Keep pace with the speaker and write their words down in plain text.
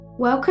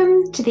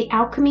Welcome to the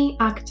Alchemy,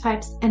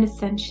 Archetypes and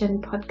Ascension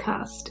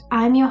podcast.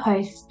 I'm your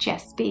host,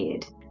 Jess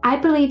Beard. I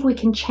believe we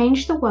can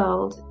change the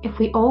world if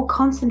we all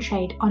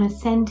concentrate on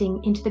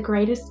ascending into the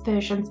greatest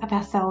versions of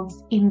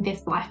ourselves in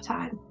this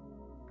lifetime.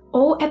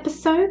 All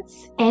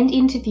episodes and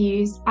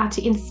interviews are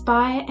to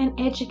inspire and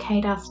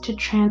educate us to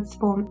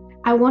transform.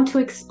 I want to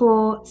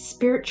explore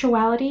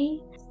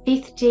spirituality,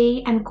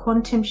 5D and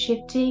quantum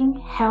shifting,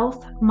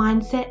 health,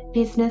 mindset,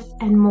 business,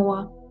 and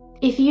more.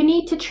 If you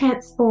need to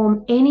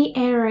transform any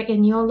area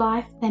in your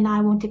life, then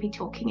I want to be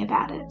talking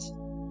about it.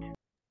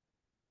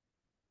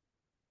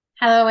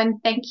 Hello,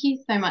 and thank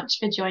you so much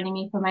for joining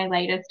me for my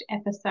latest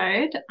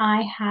episode.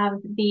 I have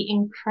the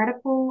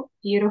incredible,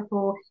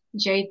 beautiful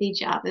Josie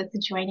Jarvis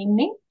joining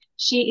me.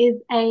 She is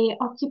an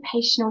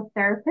occupational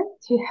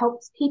therapist who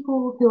helps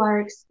people who are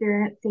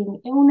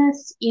experiencing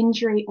illness,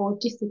 injury, or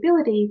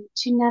disability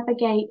to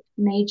navigate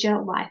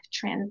major life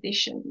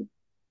transitions.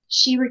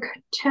 She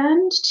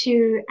returned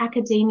to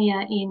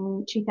academia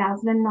in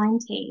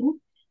 2019,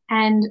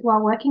 and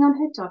while working on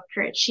her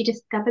doctorate, she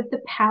discovered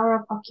the power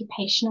of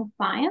occupational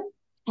science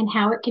and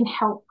how it can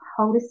help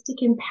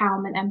holistic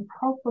empowerment and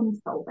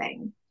problem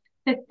solving.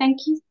 So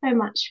thank you so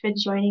much for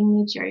joining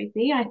me,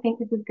 Josie. I think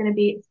this is going to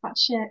be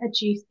such a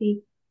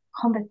juicy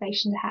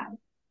conversation to have.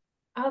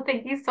 Oh,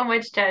 thank you so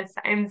much, Jess.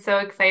 I'm so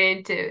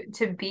excited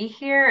to be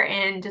here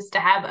and just to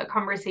have a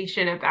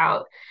conversation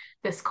about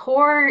this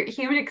core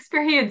human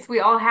experience we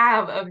all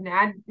have of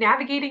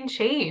navigating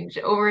change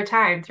over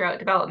time throughout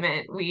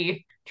development.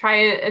 We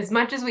try as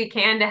much as we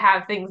can to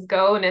have things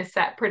go in a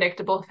set,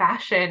 predictable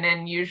fashion,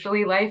 and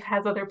usually life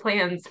has other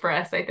plans for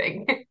us, I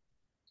think.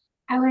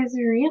 I was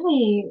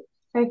really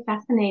so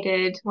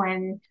fascinated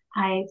when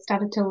I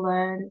started to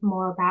learn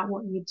more about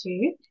what you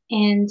do.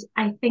 And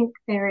I think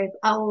there is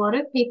a lot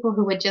of people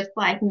who are just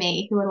like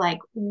me, who are like,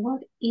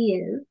 what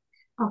is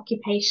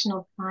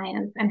occupational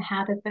science and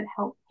how does it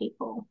help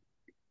people?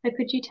 So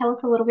could you tell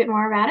us a little bit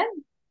more about it?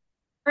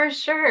 For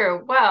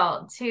sure.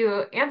 Well,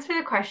 to answer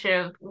the question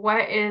of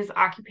what is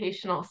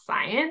occupational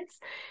science,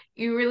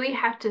 you really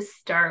have to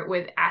start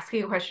with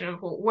asking a question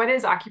of well, what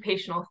is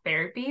occupational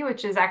therapy,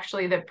 which is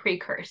actually the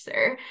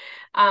precursor.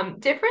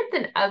 Different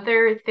than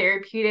other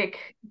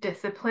therapeutic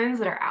disciplines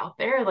that are out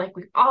there, like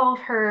we've all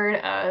heard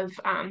of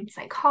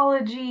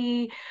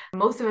psychology,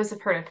 most of us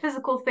have heard of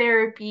physical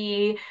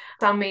therapy,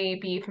 some may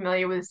be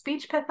familiar with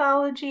speech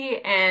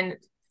pathology, and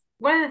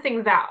one of the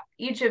things that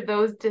each of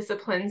those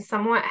disciplines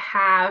somewhat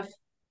have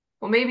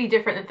maybe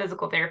different than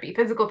physical therapy.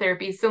 Physical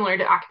therapy is similar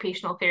to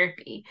occupational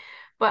therapy,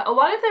 but a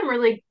lot of them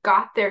really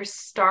got their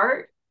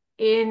start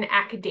in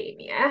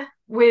academia.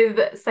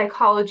 With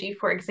psychology,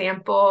 for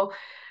example,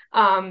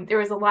 there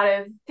was a lot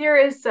of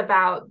theorists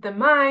about the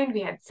mind.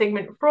 We had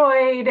Sigmund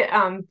Freud,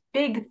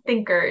 big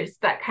thinkers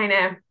that kind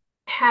of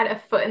had a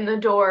foot in the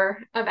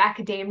door of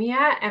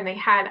academia, and they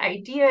had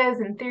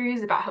ideas and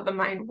theories about how the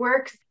mind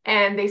works,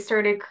 and they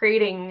started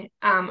creating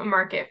a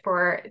market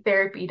for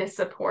therapy to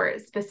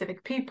support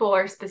specific people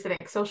or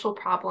specific social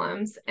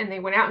problems, and they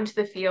went out into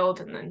the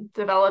field and then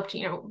developed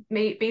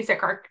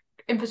basic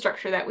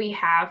infrastructure that we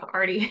have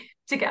already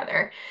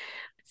together.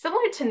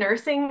 Similar to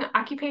nursing,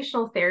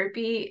 occupational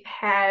therapy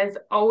has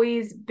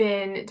always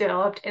been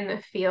developed in the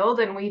field,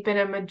 and we've been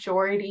a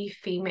majority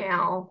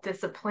female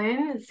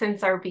discipline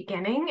since our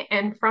beginning.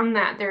 And from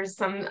that, there's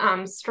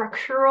some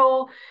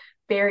structural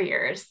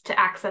barriers to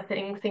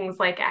accessing things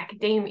like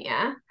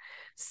academia.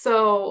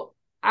 So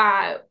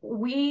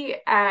we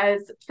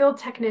as field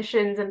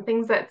technicians and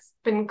things that's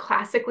been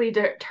classically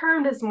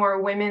termed as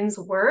more women's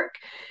work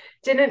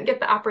didn't get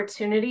the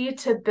opportunity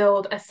to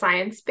build a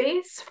science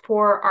base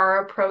for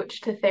our approach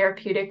to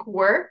therapeutic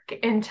work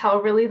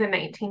until really the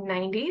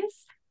 1990s.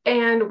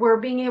 And we're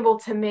being able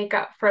to make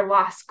up for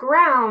lost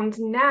ground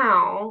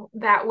now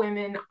that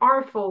women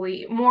are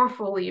more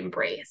fully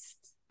embraced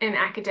in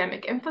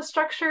academic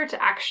infrastructure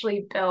to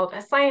actually build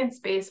a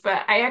science base.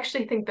 But I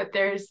actually think that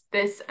there's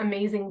this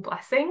amazing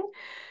blessing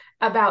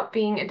about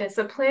being a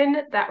discipline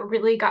that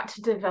really got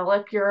to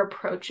develop your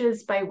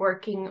approaches by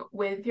working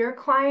with your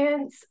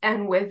clients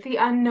and with the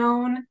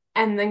unknown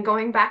and then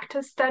going back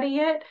to study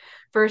it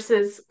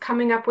versus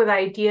coming up with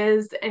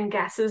ideas and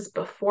guesses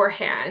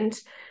beforehand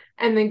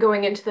and then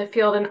going into the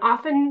field and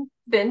often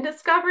then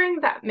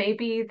discovering that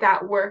maybe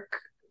that work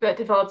that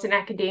developed in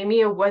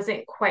academia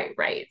wasn't quite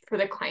right for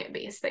the client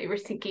base that you were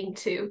seeking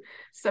to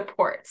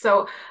support.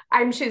 So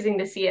I'm choosing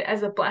to see it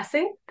as a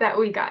blessing that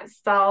we got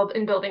stalled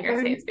in building our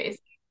science base.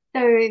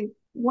 So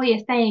what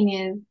you're saying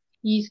is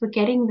you were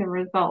getting the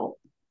result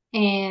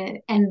and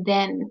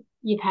then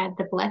you've had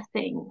the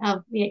blessing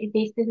of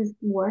this is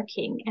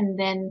working and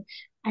then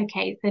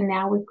okay, so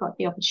now we've got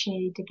the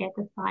opportunity to get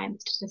the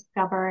science to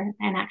discover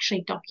and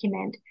actually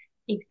document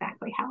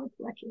exactly how it's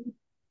working.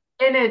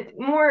 in a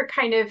more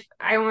kind of,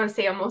 I want to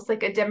say almost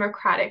like a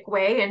democratic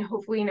way, and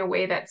hopefully in a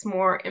way that's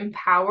more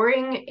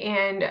empowering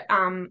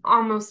and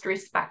almost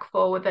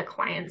respectful with the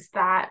clients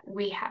that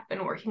we have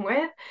been working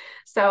with.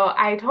 So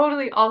I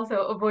totally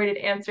also avoided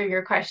answering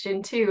your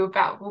question too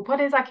about, well,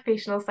 what is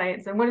occupational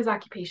science and what is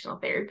occupational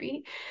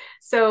therapy?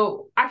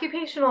 So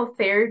occupational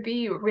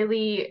therapy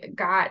really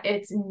got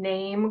its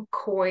name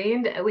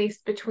coined, at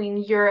least between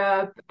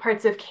Europe,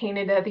 parts of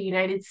Canada, the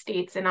United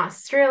States, and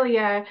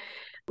Australia,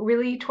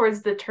 really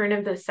towards the turn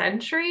of the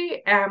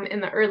century,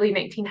 in the early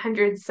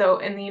 1900s. So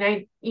in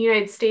the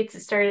United States,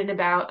 it started in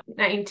about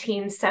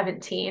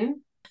 1917.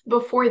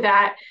 Before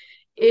that,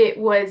 it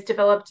was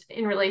developed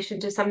in relation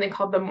to something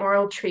called the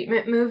moral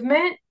treatment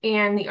movement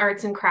and the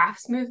arts and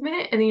crafts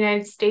movement in the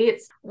United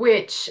States,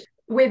 which,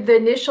 with the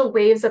initial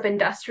waves of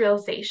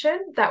industrialization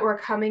that were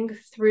coming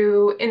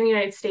through in the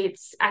United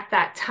States at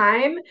that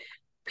time,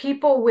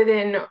 people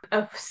within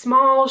a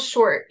small,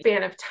 short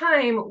span of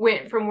time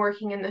went from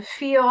working in the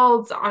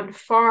fields, on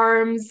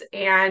farms,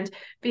 and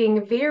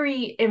being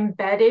very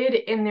embedded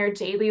in their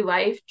daily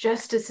life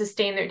just to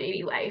sustain their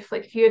daily life.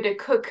 Like if you had to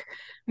cook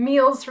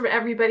meals for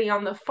everybody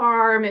on the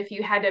farm, if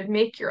you had to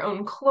make your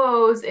own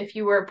clothes, if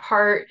you were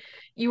part,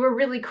 you were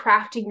really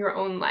crafting your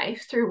own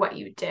life through what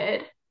you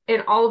did.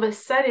 And all of a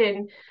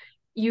sudden,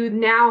 you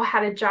now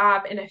had a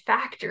job in a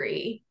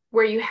factory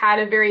where you had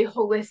a very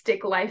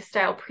holistic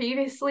lifestyle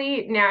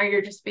previously. Now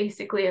you're just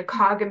basically a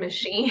cog in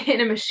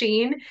a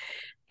machine.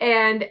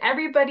 And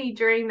everybody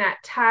during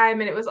that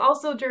time, and it was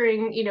also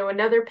during,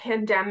 another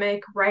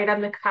pandemic right on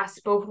the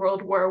cusp of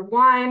World War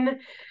One,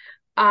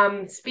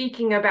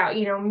 speaking about,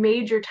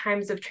 major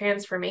times of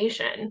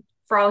transformation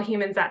for all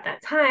humans at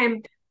that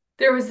time.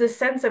 There was this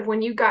sense of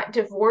when you got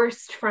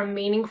divorced from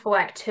meaningful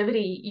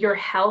activity, your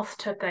health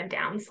took a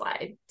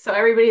downslide. So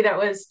everybody that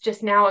was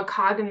just now a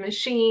cog in the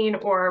machine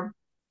or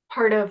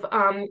part of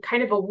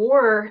kind of a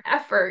war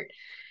effort,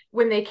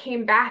 when they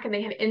came back and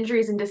they had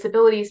injuries and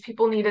disabilities,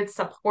 people needed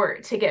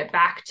support to get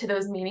back to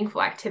those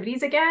meaningful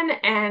activities again.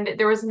 And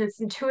there was this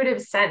intuitive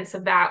sense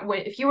of that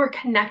when, if you were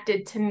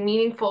connected to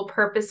meaningful,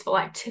 purposeful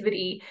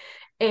activity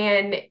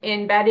and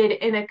embedded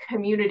in a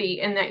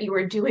community and that you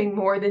were doing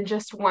more than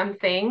just one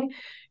thing,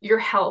 your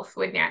health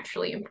would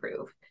naturally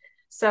improve.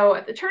 So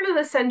at the turn of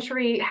the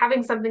century,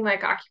 having something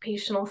like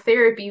occupational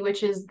therapy,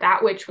 which is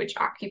that which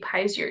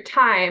occupies your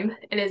time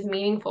and is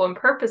meaningful and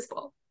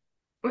purposeful,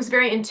 was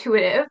very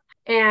intuitive.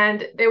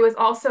 And there was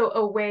also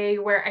a way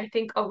where I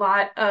think a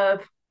lot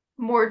of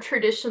more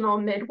traditional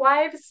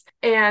midwives,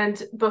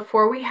 and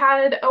before we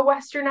had a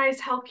westernized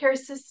healthcare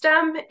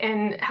system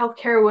and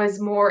healthcare was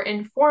more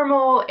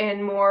informal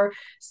and more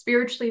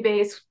spiritually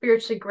based,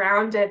 spiritually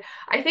grounded,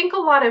 I think a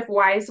lot of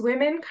wise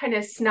women kind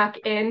of snuck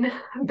in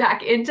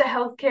back into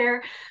healthcare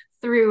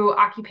through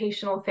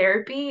occupational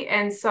therapy.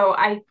 And so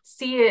I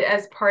see it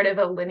as part of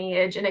a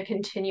lineage and a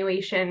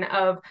continuation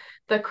of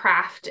the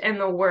craft and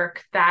the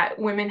work that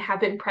women have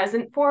been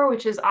present for,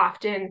 which is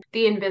often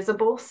the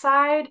invisible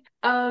side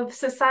of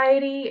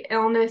society: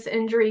 illness,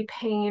 injury,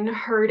 pain,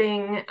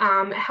 hurting,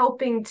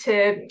 helping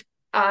to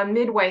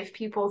midwife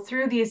people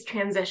through these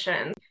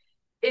transitions.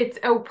 It's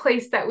a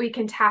place that we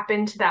can tap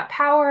into that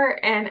power.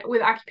 And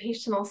with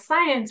occupational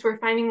science, we're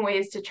finding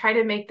ways to try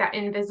to make that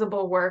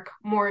invisible work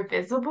more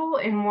visible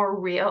and more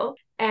real.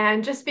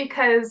 And just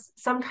because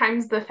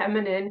sometimes the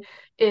feminine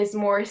is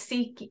more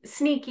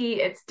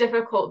sneaky, it's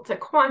difficult to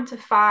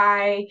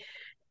quantify,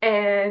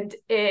 and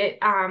it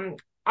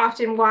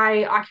often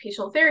why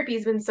occupational therapy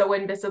has been so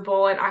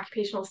invisible and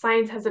occupational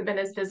science hasn't been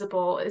as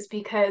visible is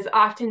because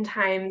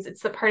oftentimes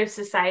it's the part of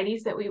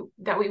societies that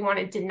we want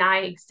to deny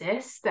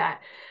exists,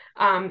 that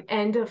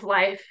end of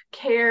life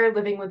care,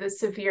 living with a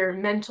severe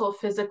mental,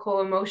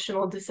 physical,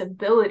 emotional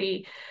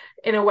disability.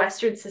 In a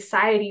Western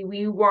society,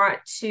 we want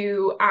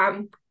to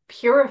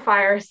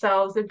purify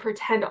ourselves and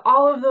pretend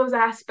all of those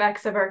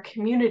aspects of our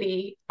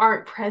community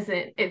aren't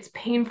present. It's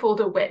painful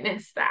to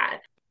witness that.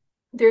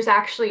 There's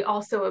actually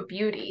also a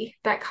beauty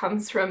that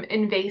comes from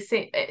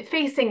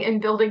facing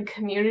and building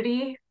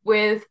community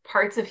with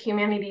parts of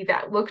humanity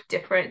that look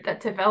different, that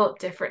develop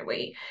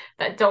differently,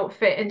 that don't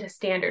fit into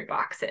standard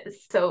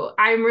boxes. So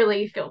I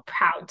really feel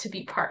proud to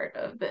be part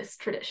of this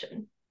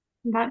tradition.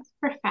 That's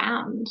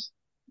profound.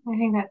 I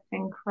think that's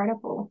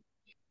incredible.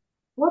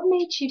 What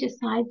made you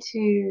decide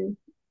to,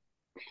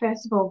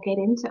 first of all, get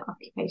into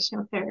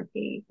occupational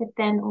therapy, but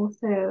then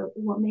also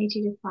what made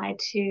you decide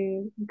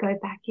to go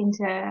back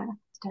into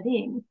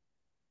studying?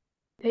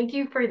 Thank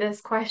you for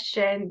this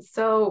question.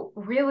 So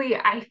really,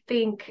 I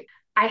think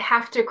I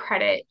have to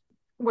credit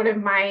one of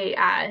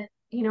my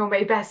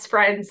my best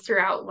friends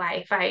throughout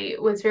life. I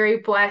was very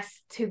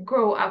blessed to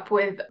grow up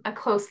with a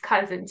close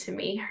cousin to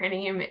me. Her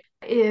name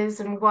is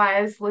and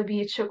was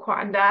Libby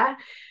Chikwanda,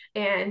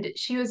 and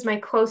she was my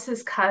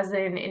closest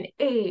cousin in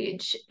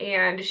age.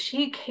 And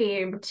she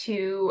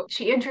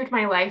entered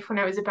my life when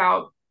I was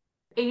about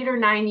 8 or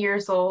 9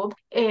 years old,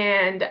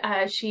 and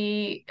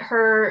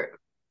her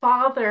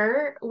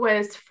father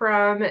was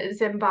from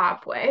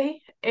Zimbabwe,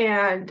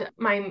 and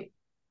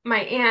my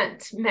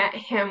aunt met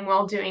him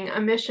while doing a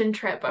mission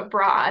trip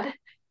abroad.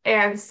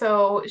 And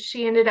so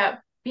she ended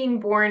up being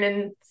born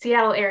in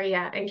Seattle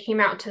area and came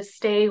out to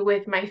stay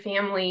with my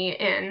family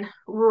in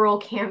rural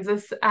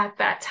Kansas at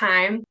that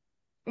time.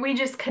 We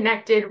just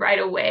connected right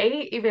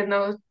away, even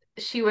though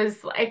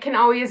I can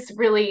always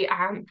really,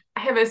 I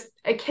have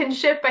a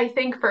kinship, I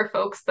think, for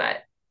folks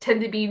that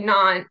tend to be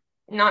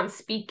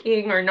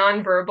non-speaking or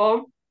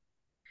nonverbal.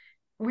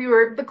 We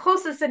were the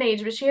closest in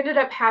age, but she ended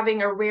up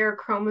having a rare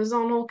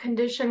chromosomal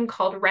condition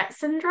called Rett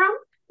syndrome,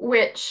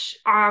 which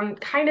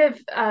kind of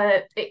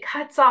it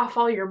cuts off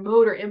all your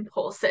motor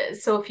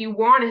impulses. So if you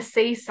want to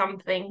say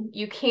something,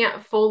 you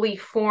can't fully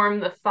form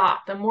the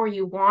thought. The more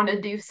you want to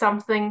do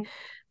something,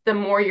 the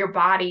more your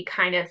body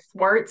kind of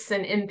thwarts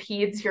and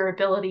impedes your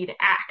ability to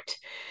act.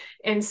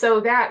 And so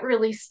that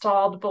really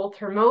stalled both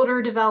her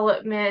motor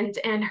development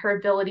and her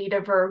ability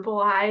to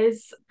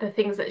verbalize the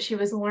things that she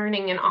was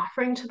learning and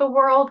offering to the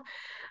world.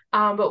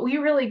 But we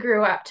really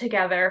grew up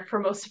together for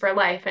most of our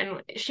life.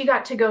 And she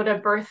got to go to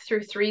birth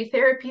through three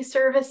therapy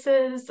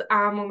services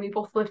when we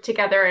both lived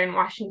together in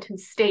Washington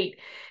State.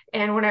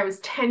 And when I was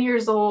 10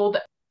 years old,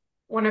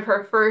 one of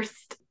her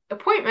first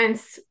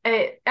appointments,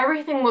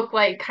 everything looked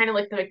like kind of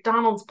like the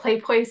McDonald's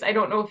play place. I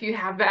don't know if you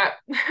have that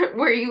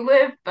where you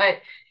live, but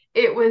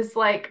it was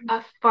like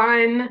a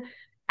fun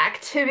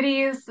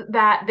activities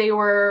that they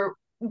were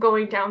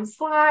going down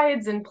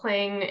slides and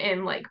playing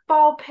in like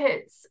ball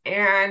pits.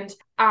 And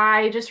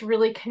I just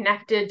really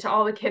connected to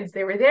all the kids.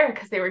 They were there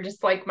because they were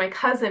just like my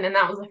cousin. And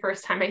that was the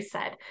first time I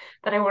said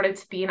that I wanted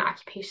to be an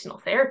occupational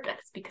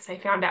therapist because I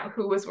found out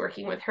who was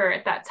working with her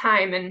at that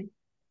time. And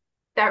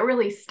that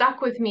really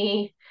stuck with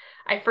me.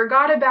 I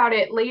forgot about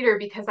it later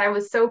because I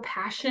was so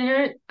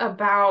passionate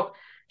about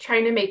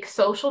trying to make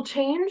social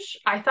change.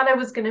 I thought I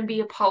was going to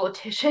be a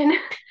politician.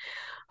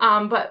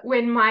 But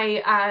when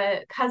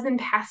my cousin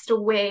passed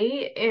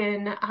away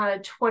in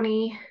about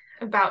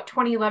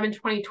 2011,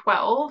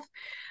 2012,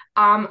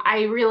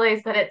 I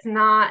realized that it's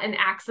not an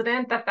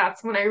accident, that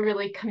that's when I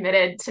really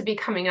committed to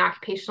becoming an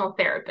occupational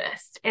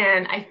therapist.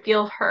 And I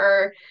feel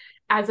her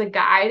as a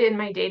guide in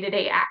my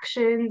day-to-day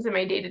actions and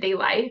my day-to-day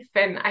life.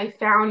 And I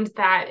found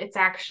that it's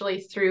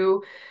actually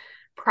through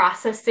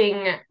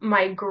processing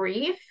my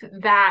grief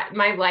that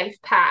my life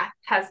path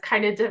has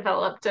kind of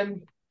developed.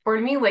 And for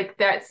me, like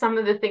that, some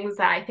of the things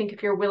that I think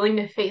if you're willing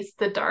to face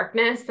the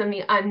darkness and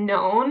the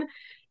unknown,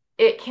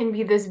 it can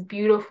be this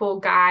beautiful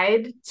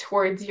guide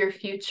towards your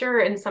future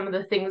and some of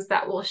the things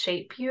that will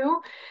shape you.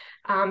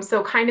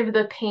 So, kind of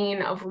the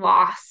pain of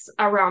loss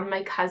around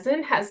my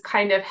cousin has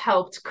kind of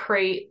helped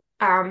create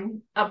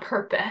a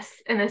purpose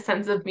and a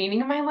sense of meaning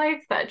in my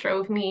life that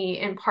drove me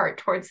in part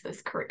towards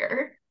this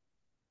career.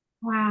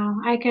 Wow,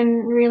 I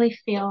can really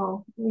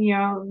feel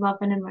your love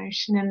and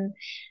emotion, and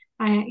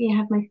you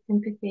have my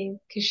sympathy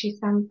because she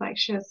sounds like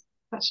she was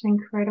such an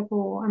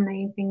incredible,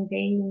 amazing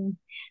being.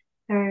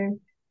 So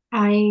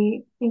I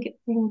think it's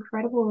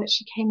incredible that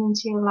she came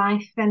into your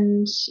life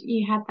and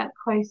you had that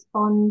close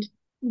bond,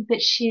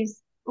 but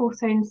she's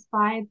also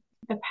inspired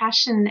the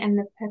passion and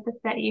the purpose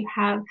that you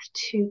have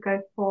to go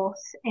forth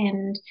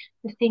and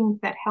the things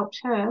that helped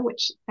her,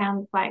 which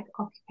sounds like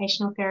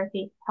occupational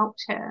therapy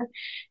helped her.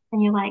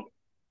 And you're like,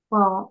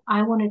 well,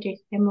 I want to do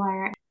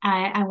similar.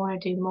 I want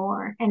to do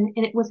more. And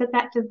was it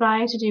that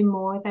desire to do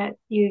more that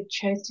you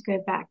chose to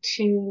go back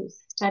to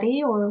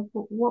study, or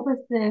what was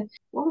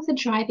the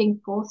driving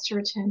force to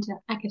return to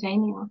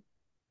academia?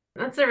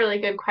 That's a really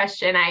good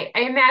question. I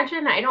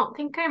imagine I don't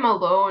think I'm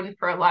alone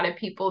for a lot of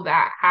people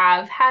that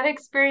have had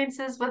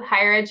experiences with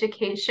higher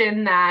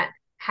education that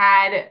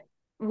had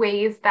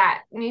ways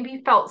that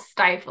maybe felt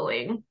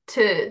stifling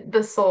to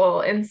the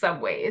soul in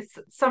some ways.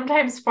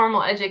 Sometimes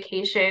formal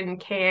education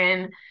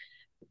can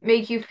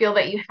make you feel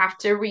that you have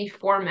to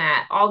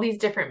reformat all these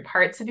different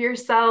parts of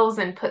yourselves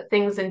and put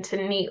things into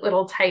neat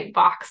little tight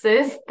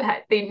boxes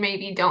that they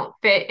maybe don't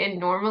fit in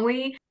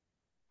normally.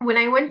 When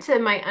I went to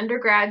my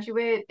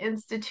undergraduate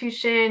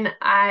institution,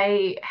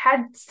 I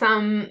had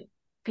some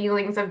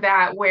feelings of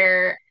that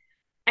where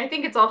I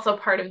think it's also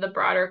part of the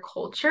broader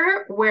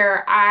culture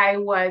where I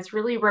was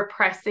really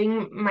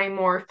repressing my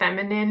more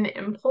feminine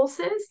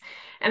impulses.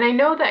 And I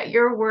know that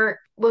your work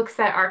looks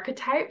at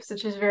archetypes,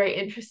 which is very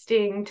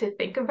interesting to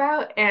think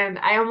about. And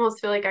I almost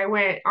feel like I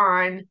went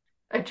on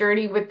a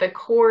journey with the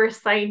core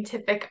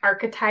scientific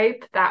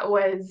archetype that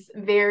was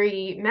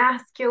very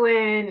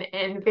masculine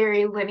and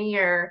very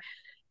linear,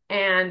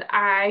 and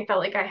I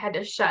felt like I had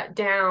to shut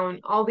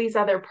down all these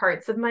other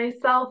parts of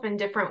myself and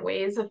different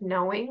ways of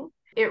knowing.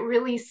 It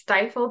really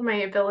stifled my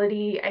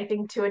ability, I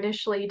think, to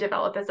initially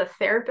develop as a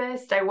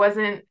therapist. I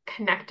wasn't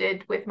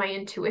connected with my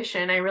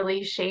intuition. I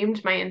really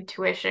shamed my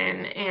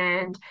intuition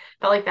and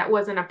felt like that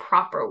wasn't a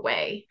proper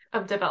way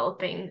of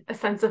developing a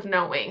sense of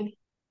knowing.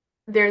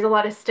 There's a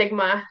lot of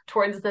stigma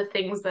towards the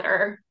things that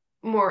are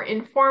more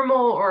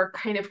informal or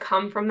kind of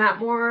come from that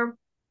more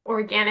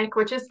organic,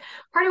 which is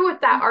part of what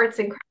that arts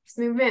and crafts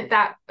movement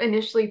that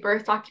initially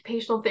birthed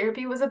occupational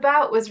therapy was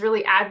about, was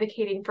really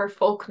advocating for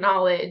folk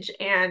knowledge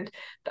and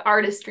the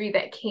artistry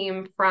that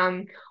came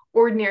from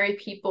ordinary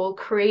people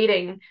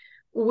creating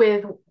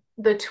with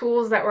the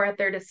tools that were at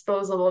their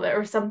disposal. There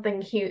was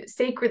something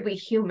sacredly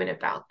human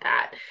about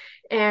that.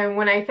 And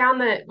when I found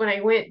that, when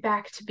I went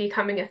back to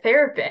becoming a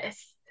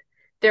therapist,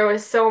 there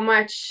was so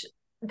much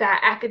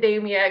that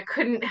academia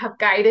couldn't have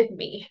guided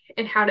me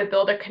in how to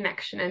build a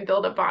connection and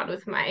build a bond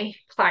with my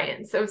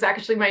clients. It was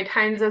actually my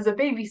times as a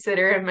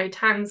babysitter and my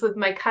times with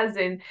my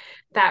cousin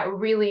that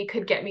really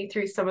could get me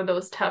through some of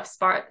those tough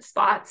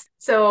spots.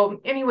 So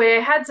anyway,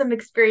 I had some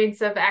experience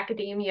of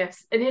academia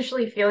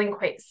initially feeling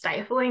quite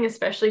stifling,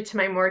 especially to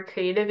my more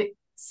creative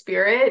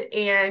spirit.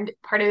 And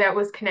part of that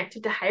was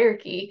connected to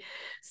hierarchy.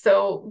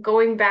 So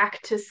going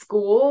back to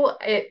school,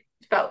 it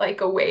felt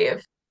like a way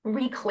of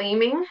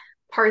reclaiming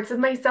parts of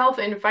myself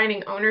and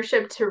finding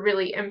ownership to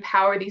really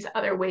empower these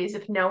other ways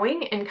of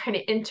knowing and kind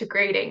of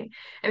integrating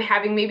and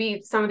having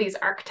maybe some of these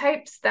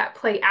archetypes that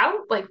play out,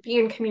 like be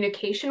in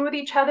communication with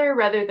each other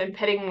rather than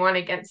pitting one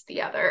against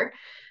the other.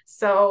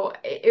 So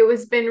it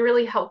was been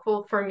really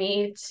helpful for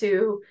me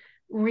to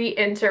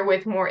re-enter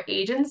with more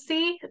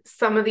agency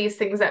some of these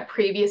things that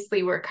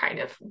previously were kind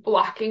of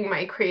blocking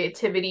my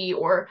creativity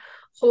or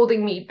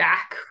holding me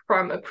back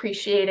from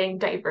appreciating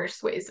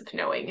diverse ways of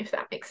knowing, if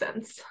that makes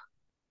sense.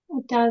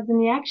 It does,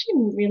 and you're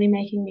actually really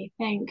making me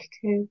think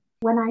because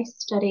when I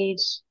studied,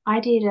 I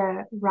did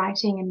a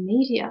writing and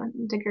media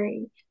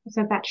degree,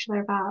 so a Bachelor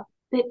of Art,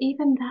 but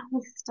even that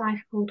was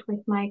stifled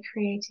with my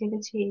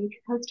creativity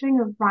because I was doing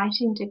a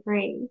writing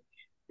degree,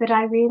 but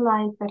I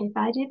realized that if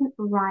I didn't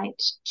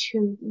write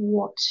to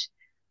what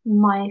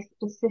my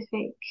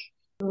specific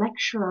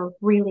lecturer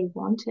really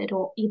wanted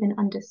or even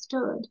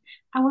understood,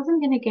 I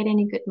wasn't going to get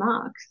any good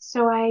marks.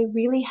 So I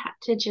really had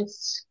to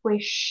just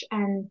squish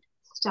and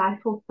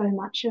stifle so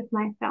much of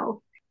myself.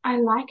 I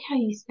like how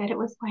you said it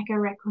was like a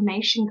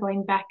reclamation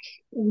going back,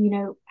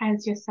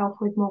 as yourself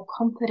with more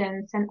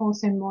confidence and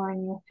also more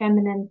in your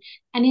feminine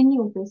and in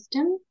your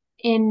wisdom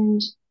and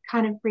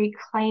kind of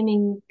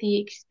reclaiming the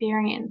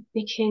experience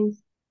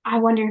because I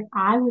wonder if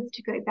I was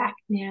to go back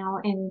now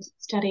and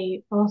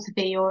study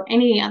philosophy or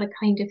any other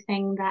kind of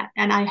thing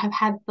and I have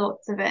had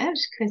thoughts of it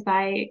because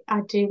I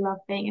do love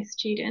being a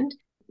student.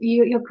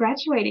 You're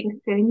graduating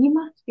soon. You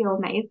must feel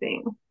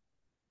amazing.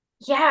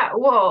 Yeah,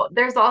 well,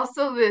 there's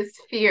also this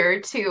fear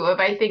too of,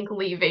 I think,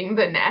 leaving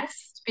the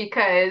nest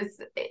because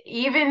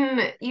even,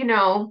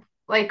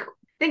 like, I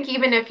think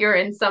even if you're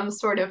in some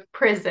sort of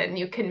prison,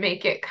 you can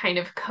make it kind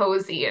of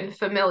cozy and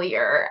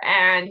familiar,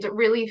 and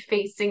really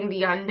facing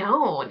the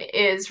unknown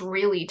is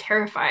really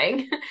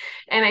terrifying.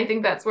 And I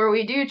think that's where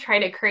we do try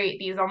to create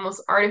these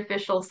almost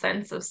artificial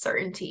sense of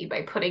certainty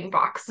by putting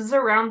boxes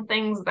around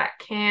things that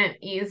can't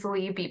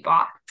easily be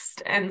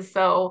boxed. And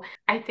so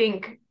I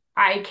think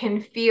I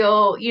can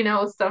feel,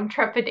 some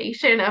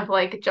trepidation of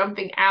like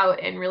jumping out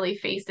and really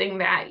facing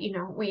that,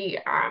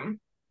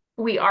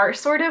 we are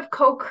sort of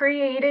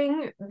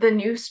co-creating the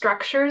new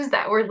structures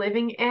that we're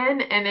living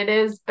in, and it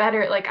is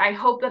better. Like I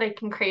hope that I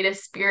can create a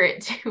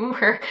spirit too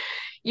where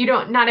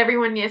not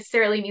everyone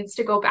necessarily needs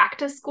to go back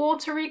to school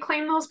to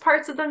reclaim those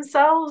parts of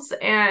themselves.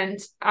 And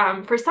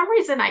for some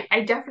reason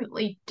I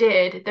definitely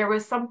did.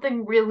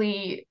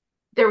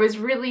 There was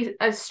really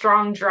a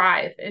strong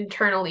drive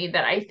internally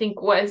that I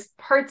think was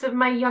parts of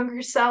my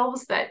younger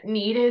selves that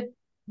needed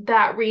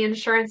that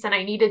reinsurance, and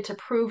I needed to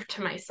prove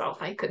to myself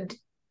I could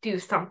do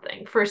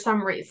something for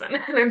some reason.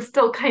 And I'm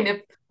still kind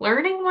of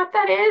learning what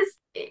that is.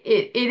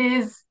 It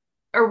is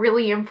a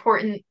really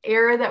important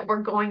era that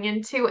we're going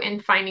into,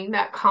 and finding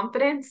that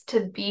confidence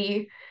to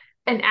be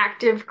an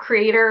active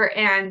creator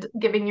and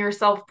giving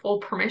yourself full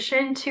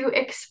permission to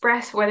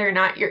express whether or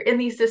not you're in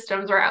these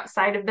systems or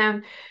outside of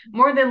them.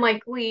 More than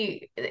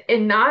likely,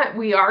 and not,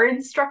 we are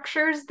in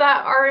structures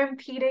that are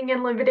impeding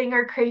and limiting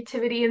our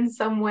creativity in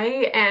some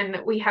way. And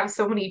we have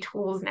so many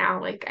tools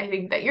now. Like, I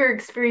think that you're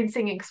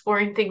experiencing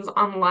exploring things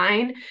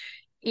online,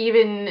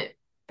 even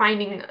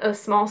finding a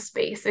small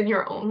space in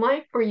your own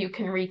life where you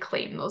can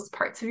reclaim those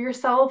parts of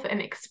yourself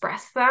and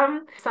express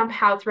them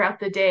somehow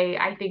throughout the day.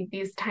 I think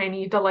these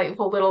tiny,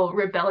 delightful little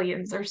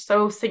rebellions are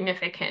so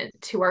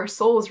significant to our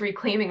souls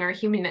reclaiming our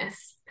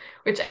humanness,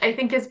 which I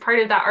think is part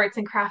of that arts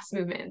and crafts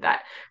movement,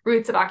 that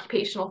roots of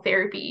occupational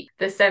therapy,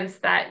 the sense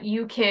that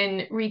you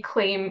can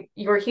reclaim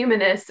your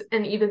humanness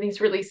in even these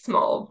really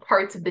small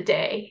parts of the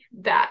day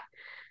that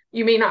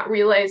you may not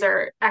realize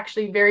are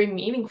actually very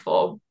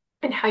meaningful,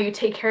 and how you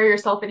take care of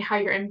yourself and how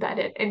you're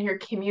embedded in your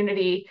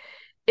community.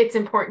 It's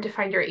important to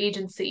find your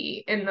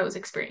agency in those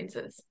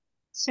experiences.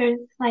 So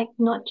it's like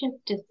not just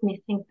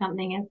dismissing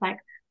something as like,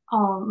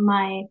 oh,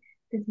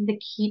 this is a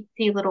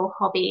cutesy little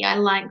hobby. I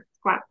like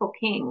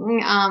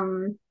scrapbooking.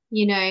 And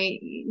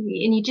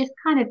you just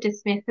kind of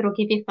dismiss it or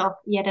give yourself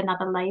yet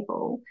another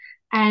label.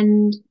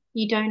 And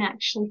you don't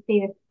actually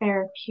see the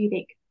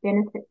therapeutic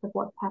benefits of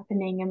what's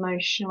happening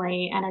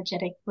emotionally,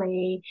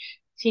 energetically,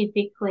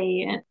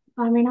 physically. And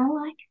I mean, I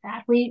like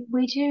that. We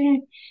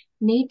do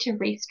need to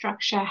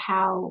restructure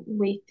how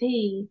we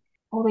see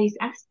all these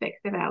aspects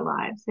of our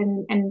lives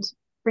and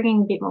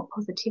bringing a bit more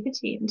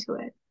positivity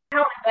into it.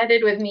 How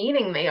embedded with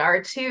meaning they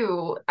are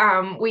too.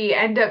 We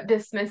end up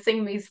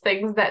dismissing these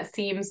things that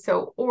seem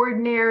so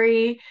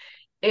ordinary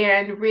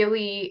And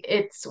really,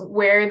 it's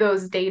where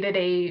those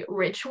day-to-day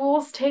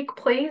rituals take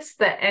place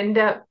that end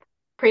up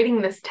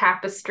creating this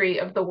tapestry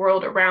of the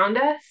world around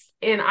us.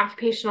 In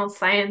occupational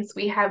science,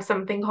 we have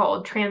something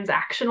called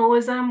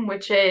transactionalism,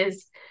 which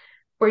is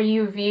where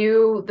you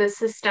view the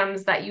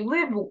systems that you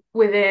live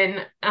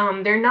within.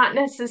 They're not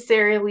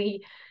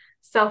necessarily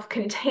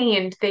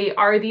self-contained, they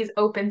are these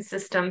open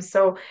systems.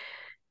 So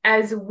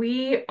as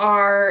we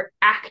are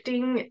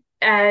acting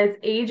as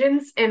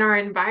agents in our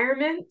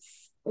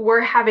environments,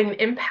 we're having an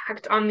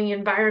impact on the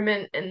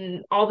environment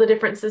and all the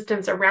different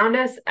systems around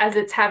us as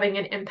it's having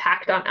an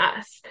impact on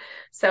us.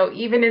 So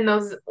even in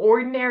those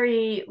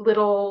ordinary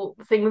little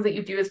things that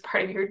you do as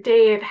part of your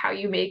day, of how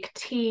you make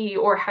tea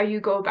or how you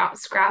go about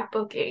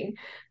scrapbooking,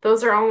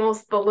 those are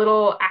almost the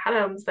little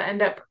atoms that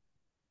end up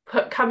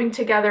coming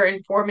together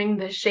and forming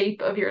the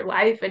shape of your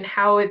life and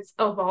how it's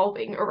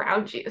evolving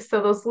around you.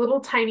 So those little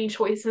tiny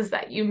choices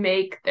that you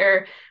make,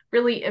 they're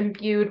really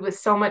imbued with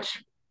so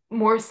much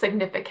more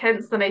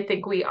significance than I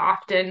think we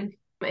often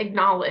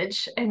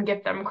acknowledge and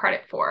give them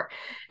credit for.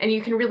 And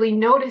you can really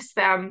notice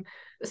them,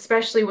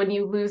 especially when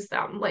you lose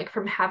them, like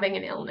from having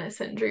an illness,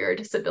 injury, or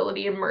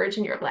disability emerge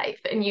in your life.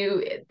 And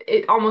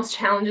it almost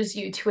challenges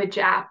you to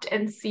adapt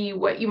and see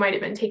what you might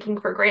have been taking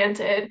for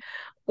granted,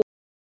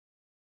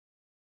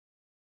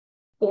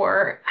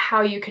 or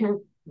how you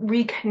can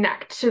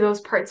reconnect to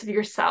those parts of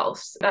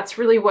yourselves. That's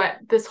really what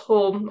this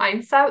whole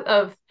mindset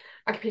of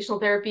occupational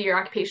therapy or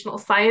occupational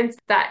science,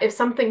 that if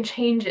something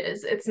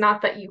changes, it's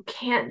not that you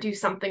can't do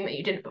something that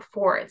you didn't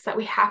before, it's that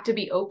we have to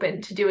be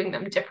open to doing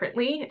them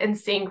differently and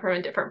seeing from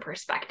a different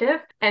perspective.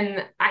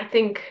 And I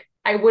think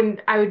I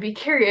would be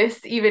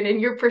curious, even in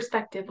your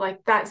perspective,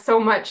 like that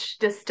so much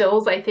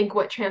distills, I think,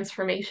 what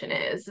transformation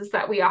is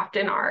that we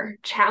often are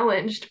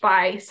challenged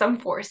by some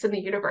force in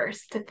the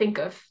universe to think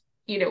of,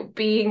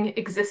 being,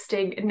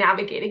 existing, and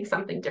navigating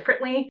something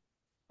differently.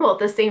 Well, at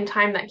the same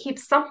time, that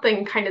keeps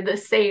something kind of the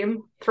same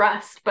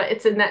thrust, but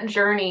it's in that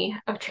journey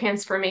of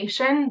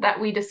transformation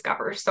that we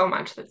discover so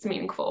much that's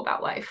meaningful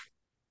about life.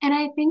 And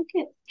I think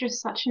it's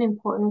just such an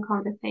important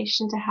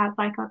conversation to have,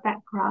 like, at that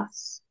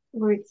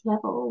grassroots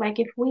level. Like,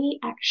 if we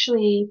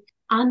actually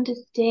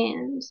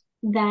understand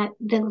that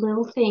the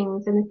little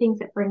things and the things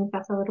that brings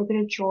us a little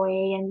bit of joy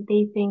and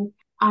these things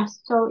are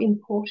so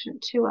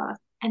important to us,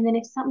 and then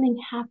if something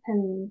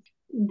happens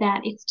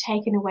that it's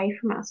taken away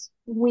from us,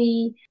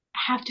 we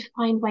have to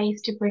find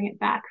ways to bring it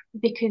back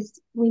because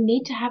we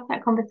need to have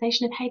that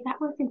conversation of, hey, that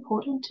was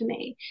important to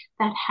me,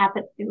 that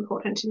habit's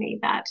important to me,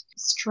 that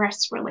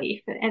stress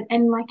relief,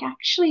 and like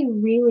actually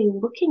really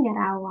looking at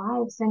our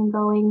lives and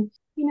going,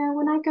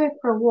 when I go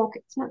for a walk,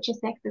 it's not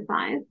just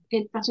exercise,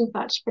 it's such and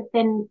such. But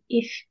then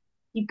if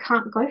you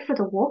can't go for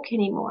the walk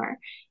anymore,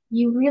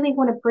 you really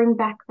want to bring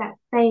back that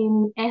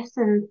same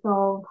essence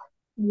of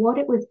what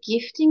it was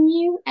gifting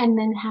you and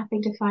then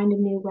having to find a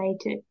new way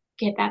to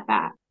get that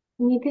back.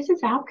 I mean, this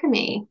is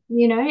alchemy,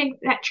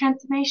 that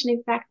transformation,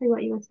 exactly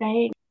what you were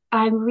saying.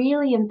 I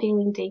really am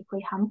feeling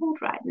deeply humbled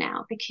right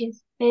now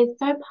because there's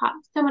so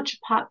much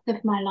parts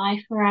of my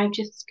life where I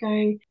just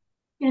go,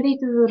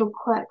 these are the little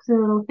quirks and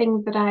little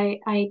things that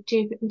I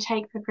do and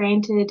take for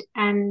granted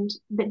and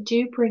that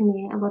do bring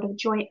me a lot of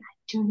joy. I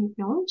don't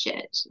acknowledge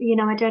it.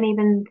 I don't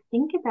even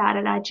think about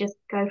it. I just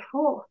go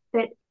forth.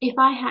 But if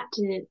I had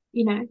to,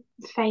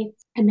 face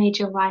a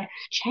major life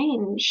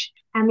change,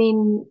 I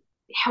mean,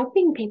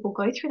 helping people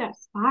go through that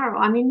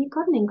spiral, I mean, you've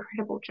got an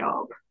incredible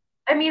job.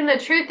 I mean, the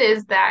truth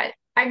is that,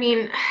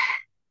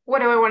 what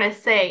do I want to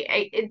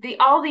say?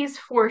 All these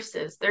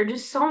forces, they're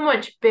just so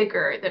much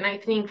bigger than I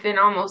think than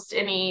almost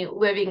any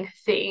living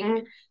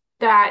thing,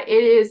 that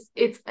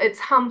it's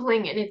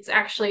humbling, and it's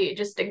actually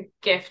just a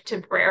gift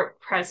to bear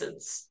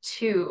presence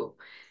to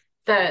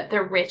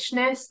the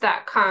richness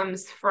that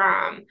comes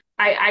from.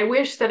 I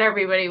wish that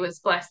everybody was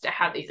blessed to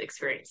have these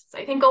experiences.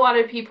 I think a lot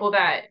of people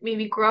that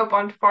maybe grew up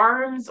on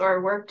farms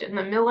or worked in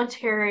the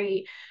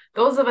military,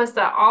 those of us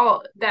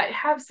that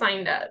have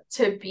signed up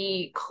to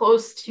be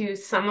close to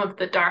some of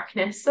the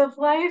darkness of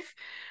life,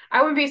 I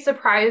wouldn't be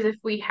surprised if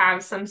we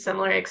have some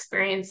similar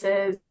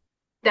experiences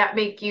that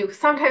make you,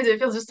 sometimes it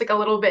feels just like a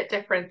little bit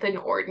different than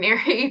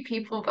ordinary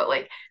people. But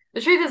like,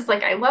 the truth is,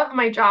 like, I love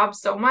my job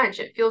so much,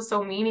 it feels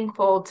so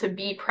meaningful to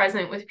be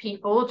present with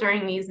people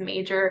during these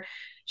major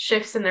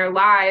shifts in their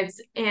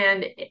lives.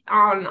 And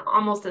on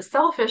almost a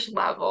selfish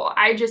level,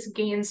 I just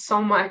gain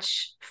so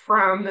much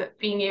from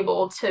being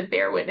able to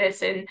bear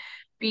witness and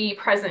be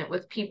present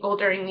with people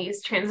during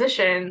these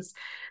transitions.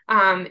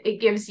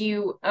 It gives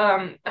you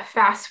a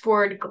fast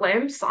forward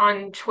glimpse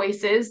on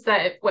choices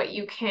that what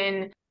you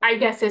can, I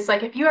guess it's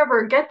like, if you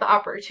ever get the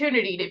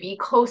opportunity to be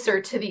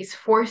closer to these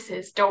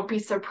forces, don't be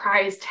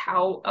surprised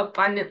how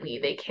abundantly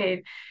they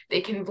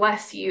can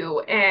bless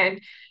you.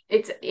 And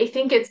I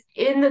think it's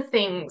in the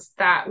things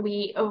that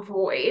we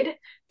avoid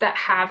that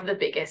have the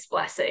biggest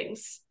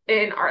blessings.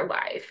 in our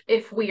life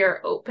if we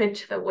are open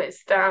to the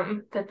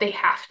wisdom that they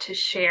have to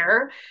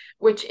share,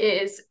 which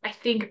is, I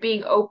think,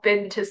 being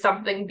open to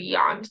something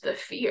beyond the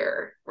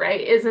fear,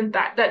 right? Isn't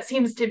that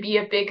seems to be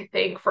a big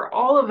thing for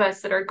all of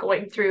us that are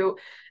going through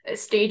a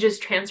stages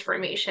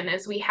transformation,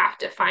 is we have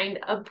to find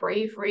a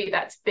bravery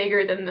that's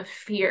bigger than the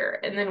fear,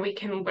 and then we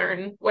can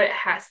learn what it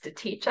has to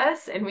teach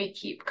us, and we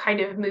keep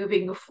kind of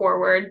moving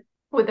forward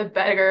with a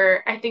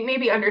better, I think,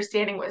 maybe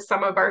understanding what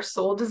some of our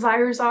soul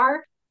desires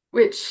are,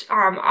 which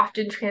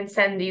often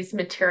transcend these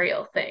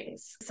material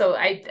things. So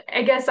I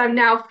guess I'm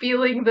now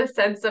feeling the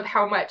sense of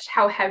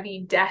how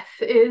heavy death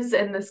is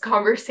in this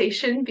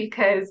conversation,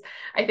 because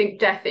I think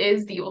death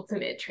is the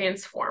ultimate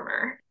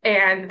transformer.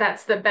 And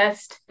that's the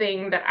best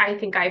thing that I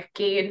think I've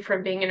gained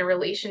from being in a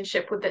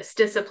relationship with this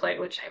discipline,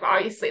 which I've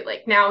obviously,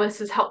 like, now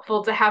this is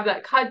helpful to have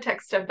that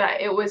context of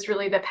that. It was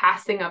really the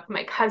passing of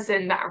my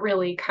cousin that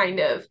really kind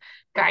of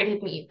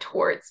guided me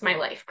towards my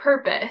life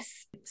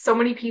purpose. So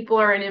many people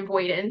are in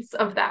avoidance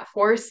of that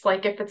force.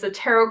 Like if it's a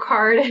tarot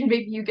card and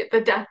maybe you get the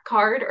death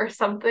card or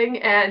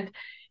something, and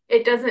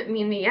it doesn't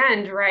mean the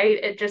end, right?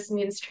 It just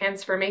means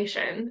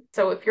transformation.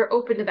 So if you're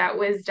open to that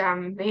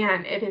wisdom,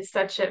 man, it is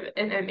such an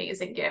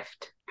amazing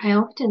gift. I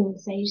often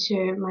say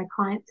to my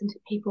clients and to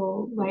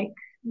people, like,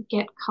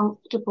 get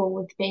comfortable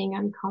with being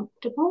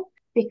uncomfortable,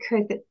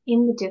 because it's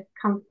in the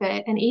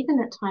discomfort and even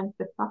at times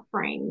the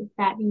suffering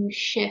that you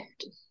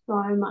shift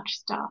so much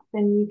stuff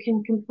and you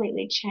can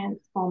completely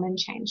transform and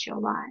change your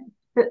life.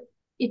 But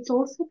it's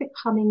also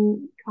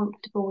becoming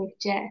comfortable with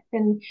death.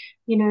 And,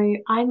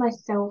 I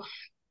myself,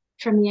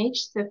 from the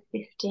ages of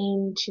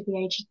 15 to the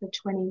ages of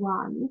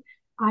 21,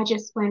 I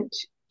just went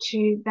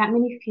to that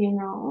many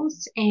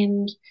funerals,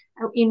 and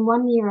in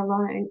 1 year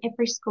alone,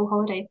 every school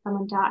holiday,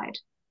 someone died.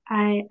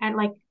 I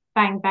like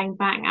bang, bang,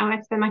 bang. I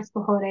spent my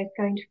school holidays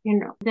going to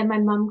funerals. Then my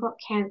mum got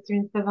cancer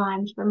and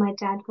survived, but my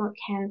dad got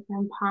cancer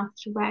and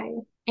passed away.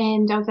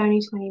 And I was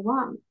only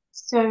 21.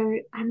 So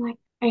I'm like,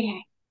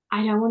 okay,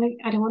 I don't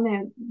want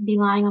to be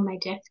lying on my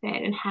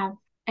deathbed and have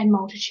a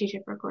multitude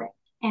of regrets.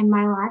 And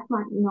my life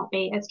might not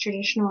be as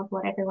traditional as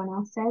what everyone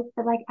else says,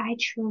 but like I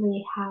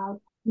truly have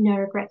no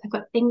regrets. I've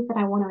got things that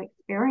I want to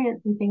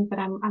experience and things that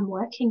I'm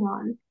working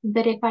on.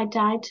 But if I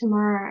died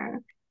tomorrow,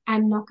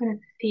 I'm not going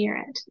to fear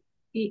it,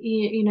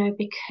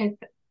 because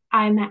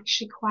I'm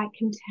actually quite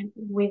content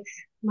with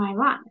my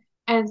life.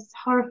 As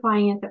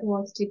horrifying as it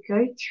was to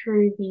go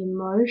through the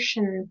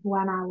emotions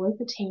when I was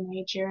a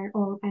teenager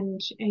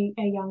and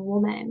a young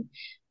woman,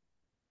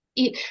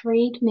 it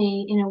freed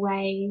me in a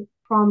way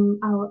from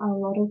a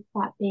lot of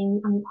that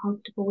being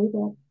uncomfortable with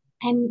it.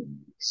 And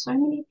so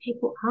many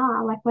people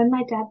are. Like when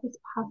my dad was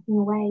passing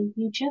away,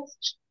 you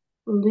just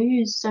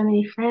lose so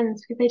many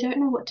friends because they don't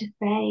know what to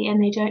say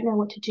and they don't know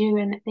what to do.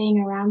 And being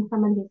around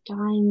someone who's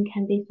dying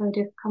can be so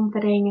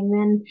discomforting.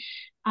 And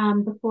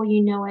then before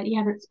you know it, you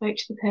haven't spoke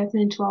to the person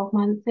in 12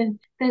 months. And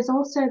there's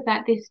also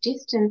this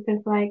distance of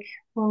like,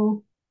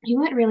 well, you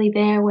weren't really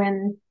there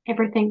when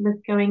everything was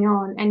going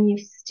on and you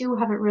still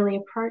haven't really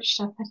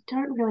approached us. I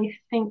don't really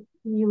think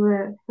you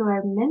were who I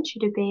meant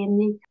you to be.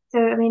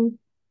 I mean,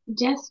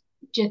 death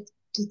just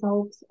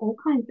dissolves all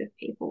kinds of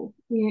people,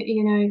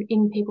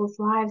 in people's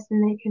lives,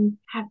 and they can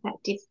have that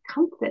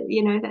discomfort,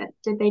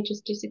 that they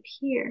just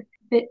disappear.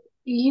 But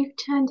you've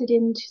turned it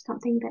into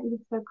something that you're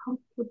so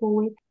comfortable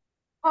with.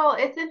 Well,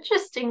 it's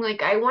interesting.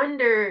 Like, I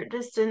wonder,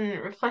 just in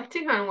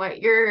reflecting on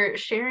what you're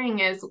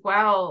sharing as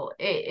well,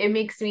 it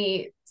makes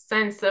me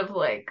sense of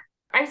like,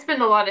 I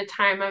spend a lot of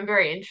time, I'm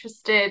very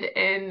interested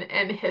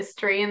in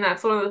history, and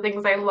that's one of the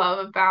things I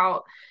love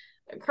about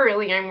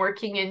currently I'm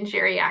working in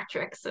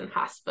geriatrics and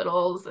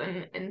hospitals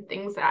and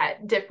things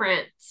at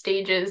different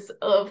stages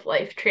of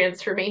life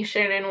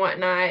transformation and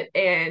whatnot.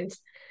 And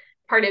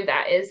part of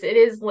that is it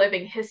is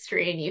living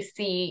history, and you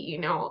see,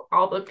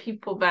 all the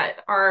people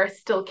that are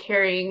still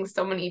carrying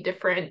so many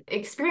different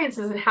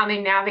experiences and how they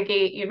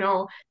navigate,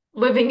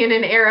 living in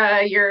an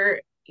era,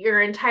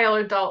 your entire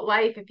adult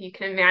life. If you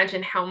can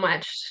imagine how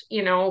much,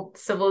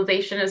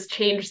 civilization has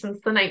changed since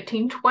the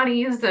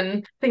 1920s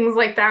and things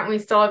like that. And we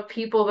still have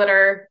people that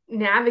are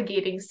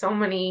navigating so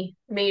many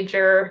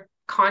major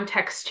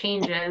context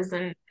changes.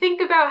 And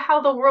think about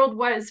how the world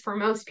was for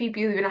most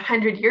people even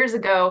 100 years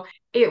ago.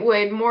 It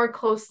would more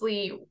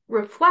closely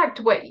reflect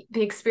what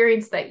the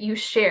experience that you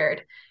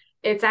shared.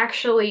 It's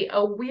actually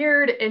a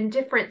weird and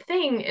different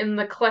thing in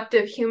the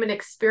collective human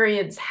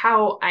experience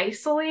how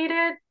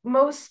isolated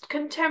most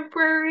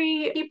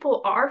contemporary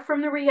people are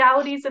from the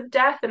realities of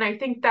death. And I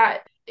think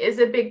that is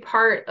a big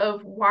part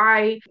of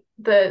why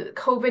the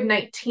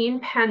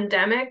COVID-19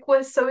 pandemic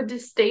was so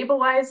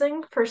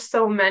destabilizing for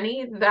so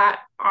many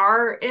that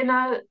are in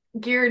a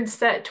geared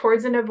set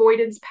towards an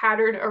avoidance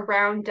pattern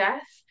around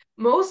death.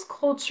 Most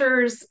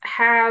cultures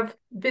have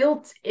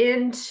built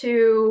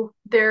into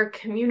their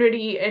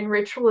community and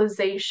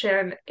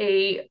ritualization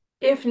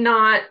if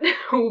not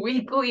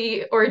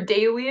weekly or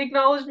daily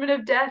acknowledgement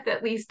of death,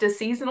 at least a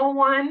seasonal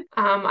one.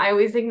 I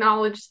always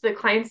acknowledge the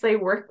clients I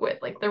work with,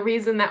 like the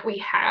reason that we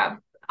have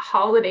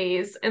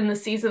holidays in the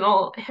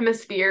seasonal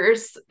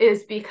hemispheres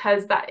is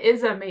because that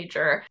is a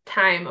major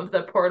time of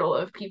the portal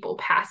of people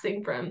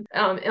passing from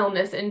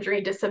illness,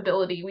 injury,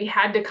 disability. We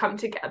had to come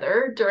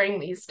together during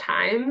these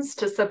times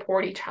to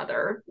support each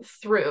other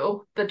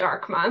through the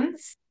dark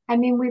months. I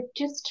mean, we've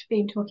just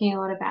been talking a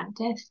lot about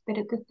death, but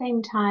at the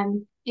same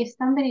time, if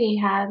somebody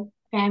has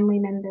family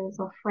members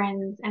or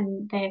friends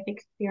and they've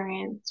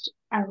experienced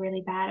a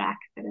really bad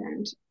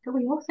accident, but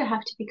we also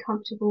have to be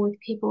comfortable with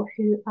people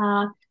who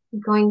are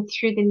going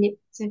through the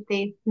midst of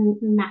these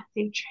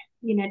massive,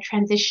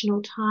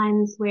 transitional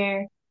times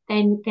where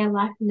then their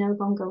life no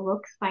longer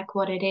looks like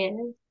what it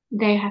is.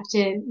 They have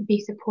to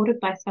be supported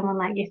by someone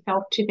like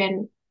yourself to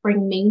then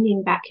bring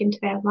meaning back into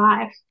their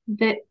life.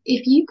 That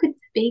if you could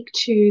speak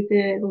to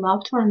the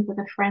loved ones or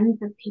the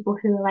friends of people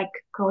who are like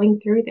going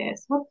through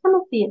this, what's some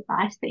of the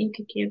advice that you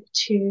could give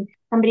to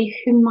somebody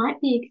who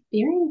might be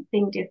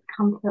experiencing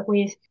discomfort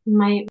with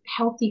my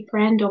healthy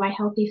friend or my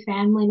healthy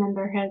family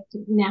member has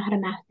now had a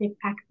massive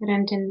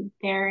accident and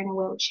they're in a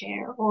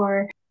wheelchair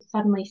or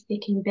suddenly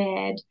sick in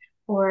bed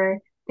or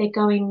they're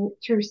going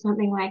through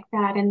something like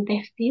that and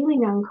they're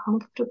feeling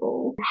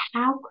uncomfortable.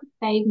 How could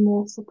they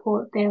more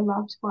support their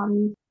loved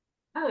ones?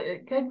 Oh,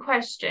 good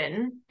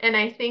question. And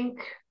I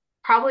think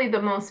probably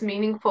the most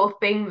meaningful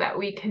thing that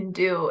we can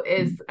do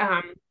is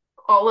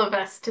all of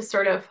us to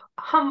sort of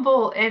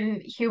humble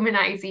and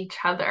humanize each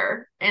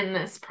other in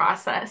this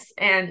process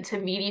and to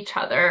meet each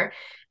other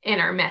in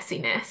our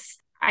messiness.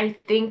 I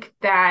think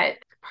that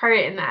part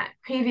in that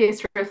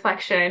previous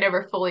reflection, I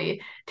never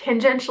fully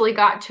tangentially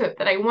got to it,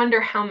 but I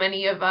wonder how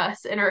many of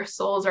us in our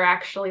souls are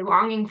actually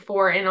longing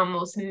for and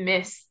almost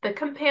miss the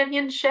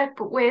companionship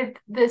with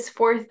this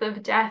force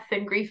of death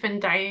and grief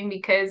and dying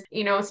because,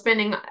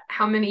 spending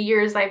how many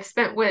years I've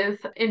spent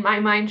with, in my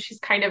mind, she's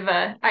kind of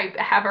I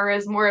have her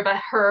as more of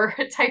a her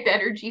type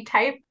energy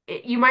type.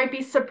 You might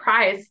be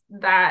surprised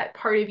that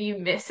part of you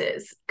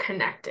misses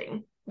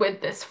connecting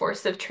with this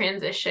force of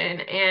transition.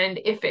 And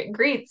if it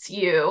greets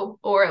you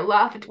or a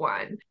loved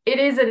one, it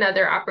is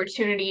another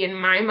opportunity in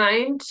my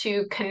mind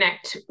to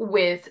connect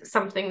with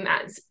something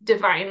that's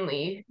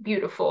divinely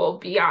beautiful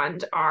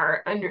beyond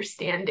our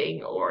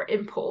understanding or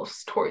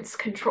impulse towards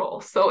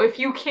control. So if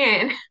you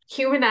can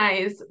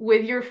humanize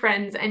with your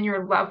friends and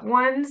your loved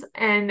ones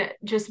and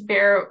just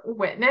bear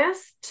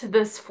witness to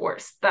this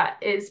force that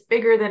is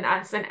bigger than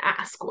us and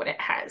ask what it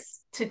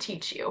has to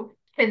teach you.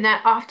 And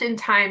that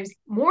oftentimes,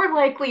 more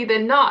likely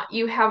than not,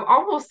 you have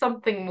almost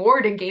something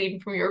more to gain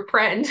from your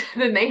friend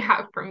than they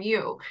have from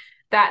you.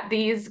 That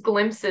these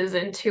glimpses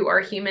into our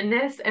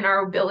humanness and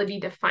our ability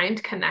to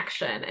find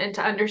connection and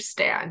to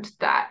understand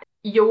that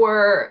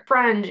your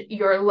friend,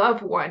 your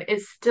loved one,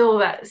 is still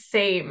that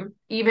same,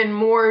 even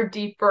more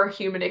deeper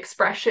human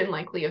expression,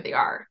 likely they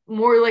are,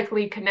 more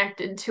likely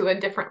connected to a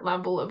different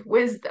level of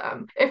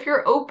wisdom. If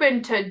you're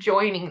open to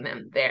joining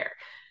them there,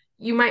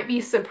 you might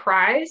be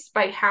surprised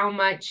by how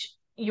much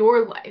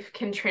your life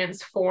can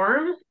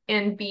transform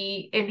and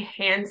be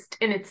enhanced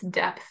in its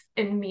depth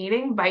and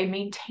meaning by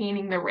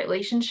maintaining the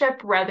relationship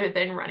rather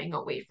than running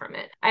away from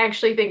it. I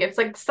actually think it's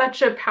like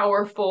such a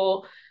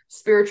powerful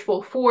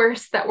spiritual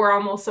force that we're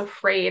almost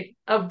afraid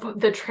of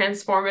the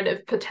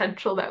transformative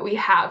potential that we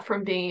have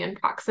from being in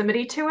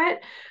proximity to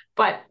it.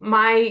 But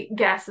my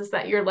guess is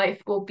that your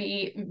life will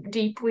be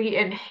deeply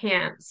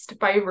enhanced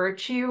by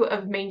virtue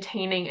of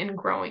maintaining and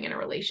growing in a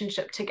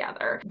relationship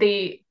together.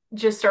 They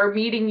just are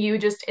meeting you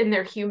just in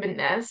their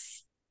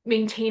humanness,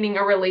 maintaining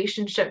a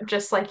relationship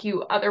just like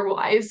you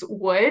otherwise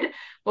would,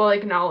 while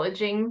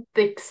acknowledging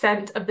the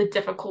extent of the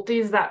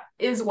difficulties that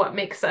is what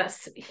makes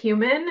us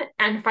human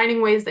and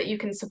finding ways that you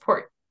can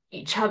support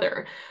each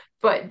other.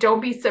 But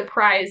don't be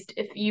surprised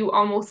if you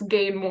almost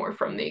gain more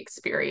from the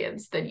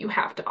experience than you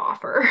have to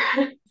offer.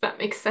 If that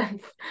makes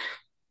sense.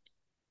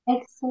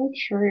 It's so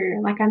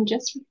true. Like I'm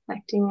just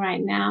reflecting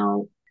right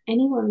now,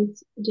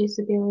 anyone's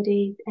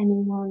disabilities,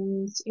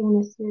 anyone's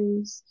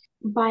illnesses,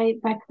 by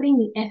putting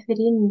the effort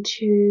in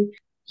to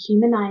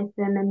humanize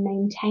them and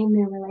maintain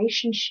their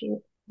relationship,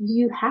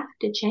 you have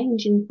to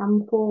change in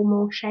some form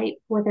or shape,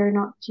 whether or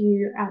not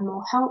you are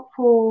more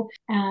helpful.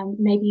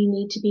 Maybe you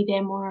need to be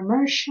there more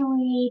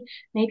emotionally.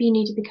 Maybe you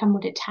need to become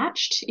more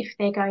detached if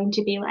they're going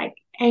to be like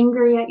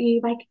angry at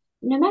you. Like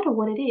no matter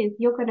what it is,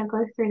 you're going to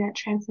go through that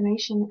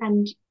transformation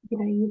and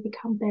you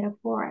become better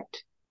for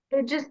it.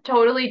 It just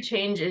totally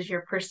changes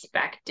your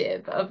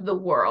perspective of the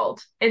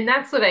world. And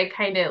that's what I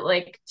kind of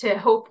like to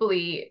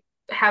hopefully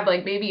have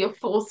like maybe a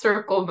full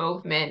circle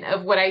movement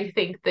of what I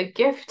think the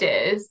gift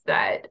is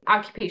that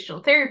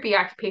occupational therapy,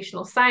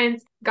 occupational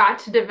science got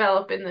to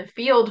develop in the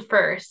field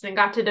first and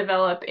got to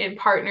develop in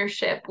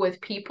partnership with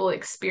people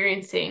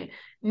experiencing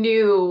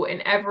new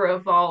and ever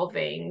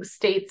evolving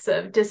states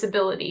of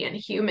disability and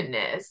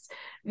humanness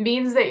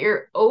means that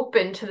you're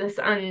open to this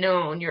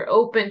unknown, you're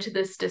open to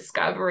this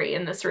discovery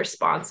and this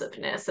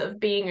responsiveness of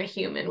being a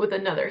human with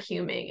another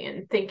human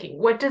and thinking,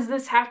 what does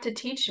this have to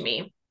teach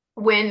me?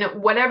 When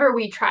whatever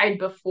we tried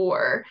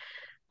before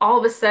all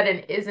of a sudden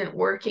isn't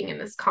working in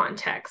this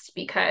context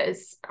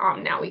because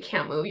now we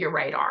can't move your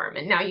right arm,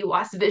 and now you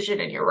lost vision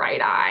in your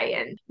right eye,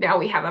 and now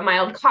we have a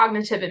mild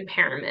cognitive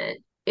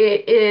impairment.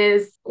 It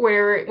is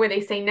where when they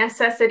say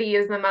necessity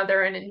is the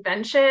mother of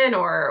invention,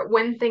 or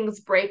when things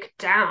break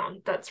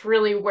down, that's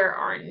really where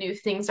our new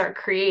things are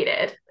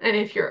created. And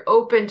if you're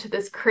open to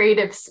this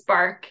creative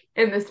spark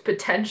and this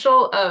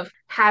potential of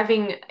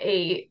having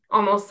a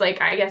almost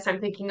like, I guess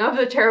I'm thinking of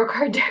the tarot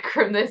card deck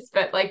from this,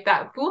 but like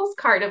that fool's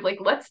card of like,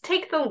 let's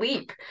take the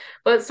leap,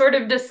 let's sort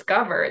of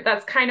discover.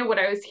 That's kind of what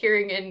I was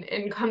hearing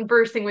in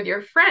conversing with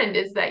your friend,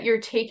 is that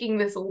you're taking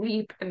this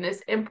leap and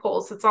this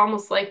impulse. It's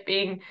almost like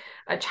being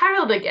a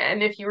child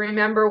again, if you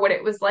remember what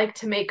it was like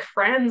to make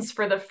friends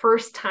for the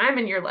first time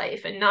in your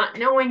life and not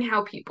knowing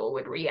how people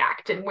would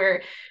react, and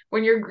where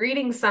when you're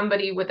greeting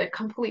somebody with a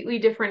completely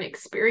different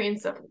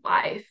experience of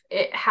life,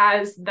 it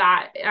has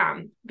that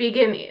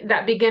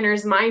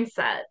beginner's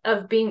mindset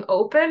of being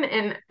open.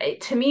 And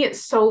to me,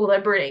 it's so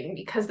liberating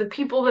because the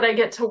people that I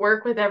get to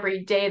work with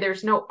every day,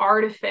 there's no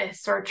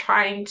artifice or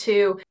trying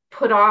to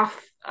put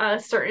off a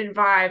certain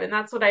vibe. And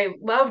that's what I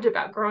loved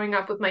about growing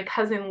up with my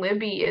cousin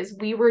Libby, is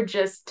we were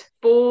just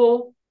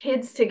full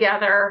kids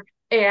together.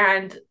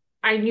 And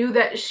I knew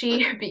that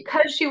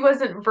because she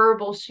wasn't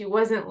verbal, she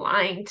wasn't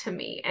lying to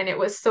me. And it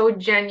was so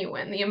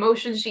genuine. The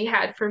emotions she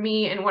had for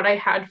me and what I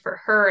had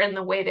for her, and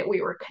the way that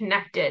we were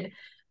connected,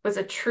 was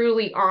a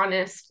truly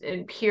honest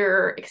and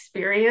pure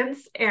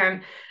experience.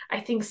 And I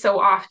think so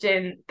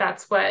often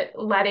that's what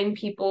letting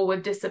people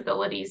with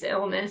disabilities,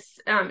 illness,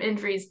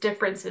 injuries,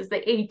 differences, the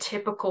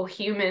atypical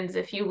humans,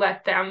 if you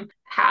let them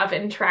have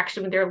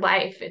interaction with their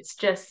life, it's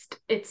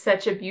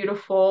such a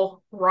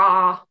beautiful,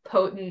 raw,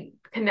 potent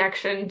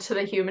connection to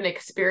the human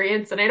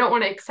experience. And I don't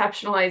want to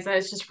exceptionalize it,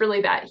 it's just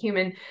really that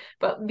human,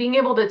 but being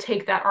able to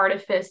take that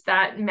artifice,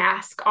 that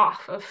mask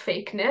off of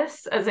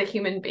fakeness as a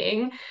human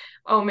being.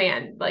 Oh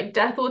man, like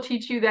death will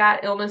teach you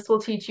that, illness will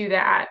teach you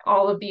that,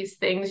 all of these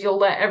things. You'll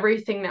let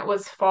everything that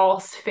was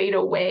false fade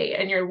away,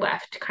 and you're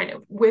left kind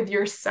of with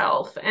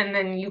yourself, and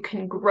then you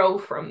can grow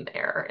from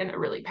there in a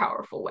really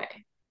powerful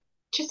way.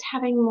 Just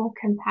having more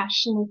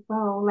compassion as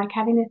well, like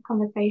having this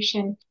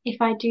conversation. If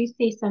I do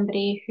see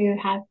somebody who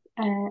has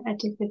a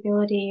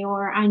disability,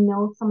 or I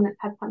know someone that's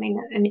had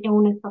something, an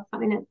illness or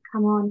something that's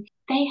come on,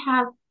 they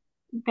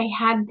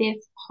had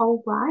this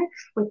whole life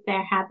with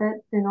their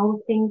habits and all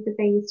the things that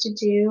they used to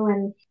do,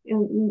 and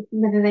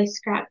whether they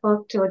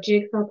scrapbooked or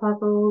jigsaw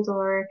puzzled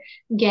or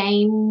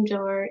gamed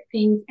or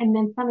things, and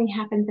then something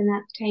happens and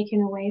that's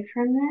taken away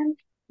from them.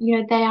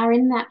 They are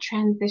in that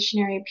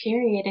transitionary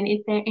period. And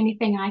is there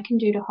anything I can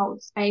do to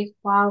hold space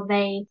while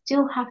they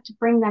still have to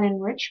bring that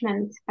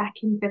enrichment back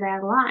into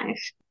their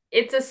life?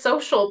 It's a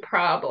social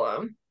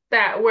problem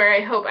that where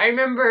I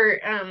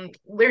remember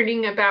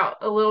learning about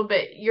a little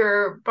bit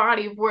your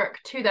body of work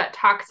too, that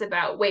talks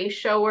about way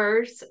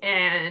showers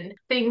and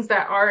things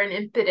that are an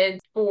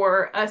impetus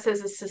for us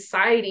as a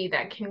society,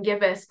 that can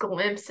give us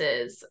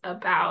glimpses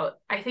about,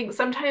 I think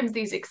sometimes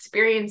these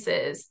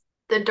experiences,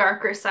 the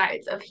darker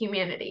sides of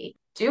humanity,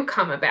 do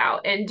come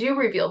about and do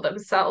reveal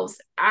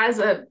themselves as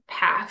a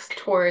path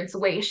towards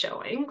way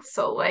showing.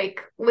 So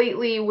like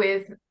lately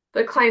with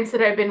the clients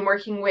that I've been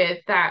working with,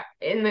 that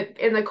in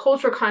the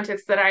cultural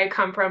context that I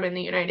come from in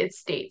the United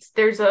States,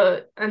 there's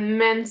a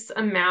immense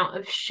amount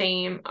of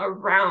shame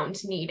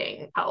around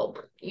needing help.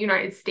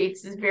 United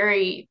States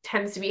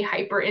tends to be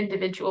hyper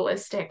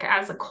individualistic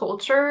as a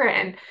culture,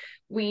 and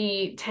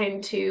we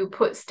tend to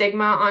put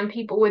stigma on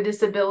people with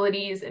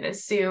disabilities and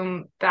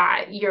assume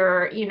that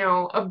you're,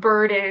 a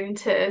burden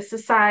to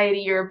society,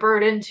 you're a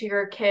burden to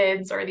your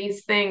kids, or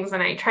these things.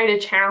 And I try to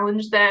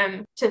challenge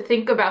them to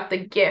think about the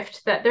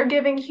gift that they're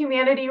giving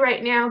humanity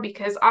right now,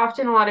 because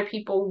often a lot of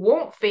people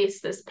won't face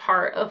this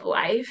part of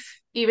life,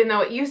 even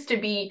though it used to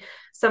be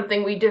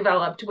something we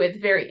developed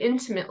with very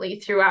intimately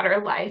throughout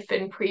our life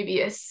in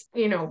previous,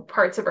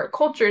 parts of our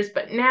cultures.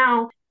 But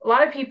now a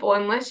lot of people,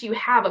 unless you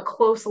have a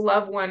close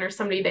loved one or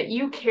somebody that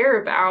you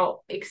care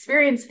about,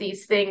 experience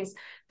these things,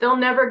 they'll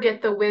never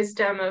get the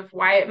wisdom of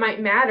why it might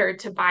matter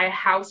to buy a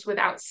house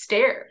without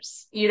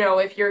stairs,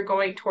 if you're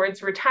going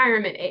towards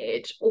retirement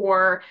age,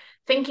 or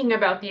thinking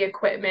about the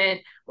equipment,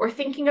 or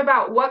thinking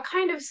about what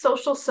kind of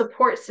social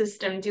support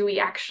system do we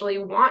actually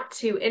want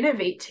to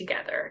innovate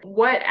together?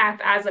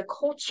 As a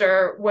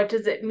culture, what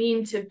does it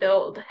mean to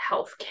build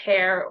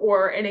healthcare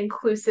or an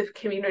inclusive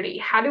community?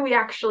 How do we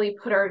actually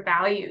put our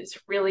values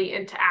really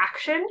into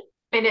action?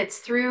 And it's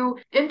through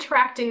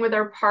interacting with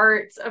our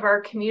parts of our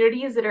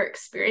communities that are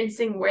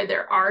experiencing where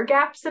there are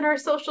gaps in our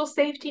social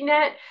safety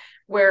net,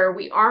 where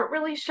we aren't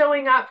really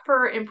showing up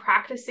for and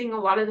practicing a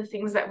lot of the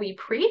things that we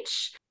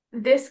preach.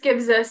 This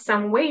gives us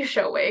some way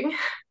showing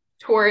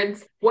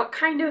towards what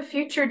kind of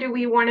future do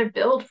we want to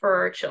build for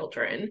our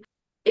children.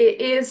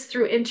 It is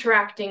through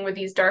interacting with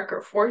these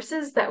darker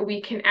forces that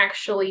we can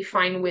actually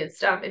find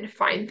wisdom and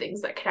find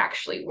things that could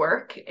actually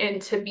work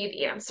and to be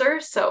the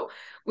answer. So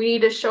we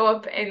need to show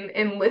up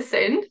and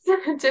listen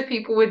to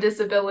people with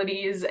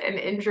disabilities and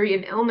injury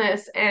and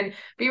illness, and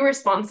be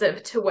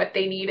responsive to what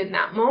they need in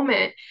that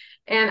moment.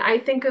 And I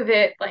think of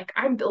it like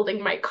I'm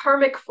building my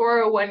karmic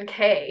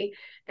 401k,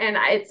 and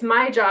it's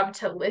my job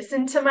to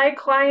listen to my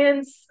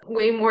clients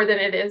way more than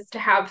it is to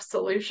have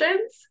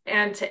solutions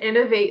and to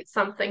innovate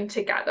something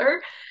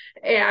together.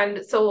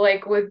 And so,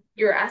 like, with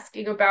you're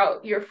asking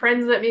about your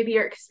friends that maybe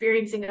are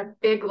experiencing a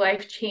big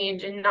life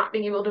change and not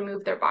being able to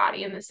move their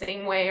body in the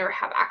same way or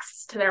have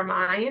access to their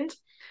mind,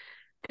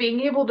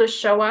 being able to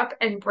show up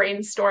and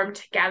brainstorm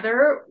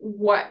together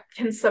what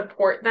can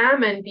support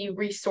them and be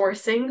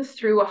resourcing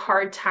through a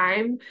hard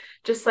time.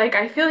 Just like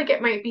I feel like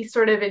it might be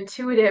sort of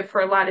intuitive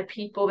for a lot of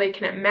people. They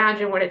can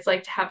imagine what it's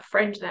like to have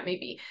friends that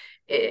maybe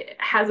it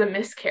has a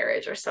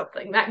miscarriage or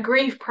something. That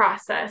grief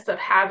process of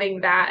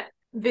having that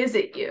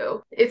visit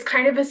you. It's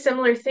kind of a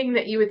similar thing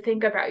that you would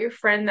think about your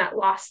friend that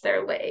lost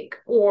their leg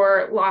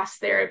or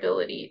lost their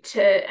ability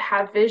to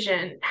have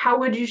vision. How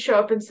would you show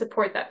up and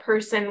support that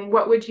person?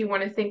 What would you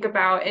want to think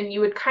about? And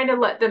you would kind of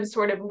let them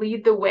sort of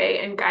lead the way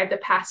and guide the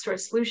path to a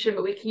solution.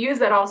 But we can use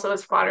that also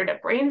as fodder to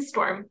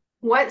brainstorm.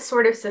 What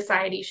sort of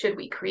society should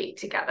we create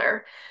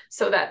together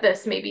so that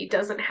this maybe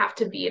doesn't have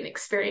to be an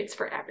experience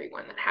for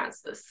everyone that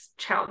has this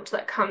challenge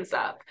that comes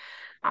up?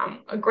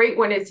 A great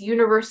one is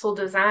universal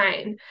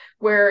design,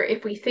 where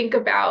if we think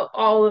about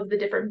all of the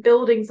different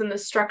buildings and the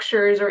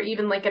structures, or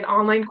even like an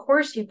online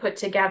course you put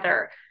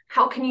together,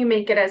 how can you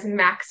make it as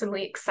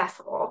maximally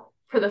accessible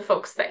for the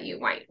folks that you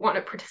might want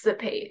to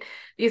participate?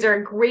 These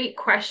are great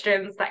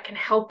questions that can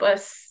help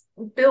us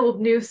build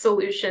new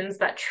solutions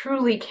that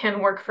truly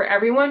can work for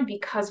everyone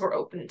because we're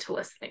open to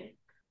listening.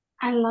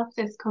 I love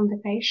this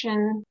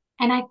conversation.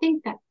 And I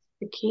think that's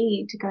the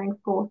key to going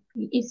forth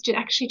is to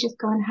actually just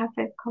go and have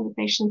those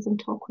conversations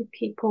and talk with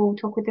people,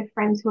 talk with the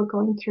friends who are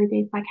going through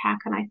these, like, how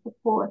can I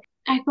support?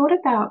 I thought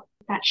about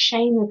that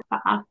shame of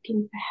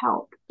asking for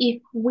help.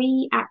 If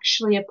we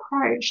actually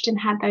approached and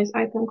had those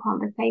open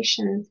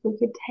conversations, we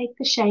could take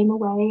the shame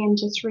away and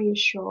just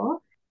reassure.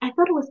 I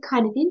thought it was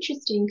kind of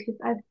interesting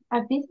because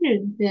I've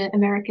visited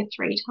America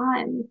 3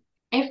 times.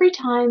 Every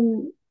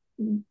time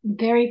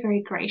very,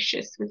 very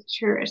gracious with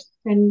tourists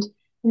and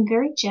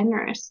very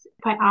generous.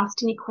 If I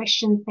asked any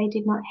questions, they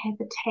did not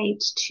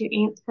hesitate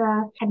to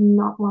answer. Had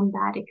not one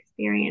bad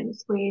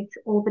experience with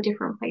all the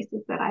different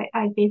places that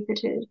I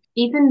visited.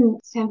 Even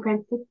San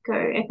Francisco,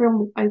 everyone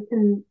will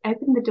open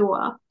the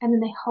door and then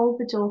they hold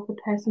the door for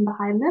the person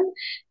behind them.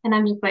 And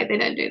I'm just like, they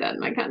don't do that in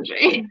my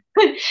country.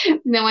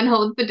 No one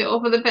holds the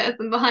door for the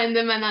person behind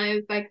them. And I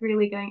was like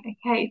really going,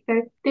 okay,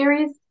 so there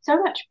is so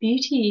much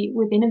beauty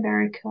within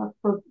America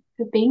for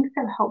being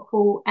so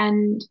helpful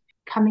and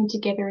coming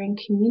together in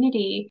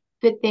community,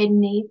 that there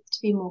needs to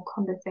be more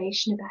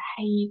conversation about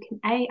how you can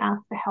A,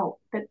 ask for help,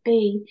 but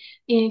B,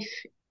 if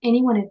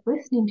anyone is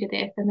listening to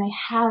this and they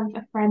have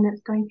a friend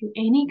that's going through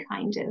any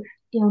kind of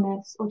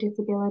illness or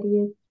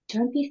disability,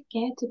 don't be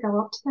scared to go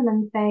up to them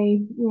and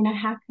say,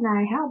 how can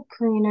I help?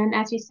 And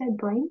as you said,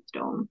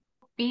 brainstorm.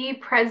 Be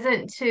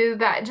present to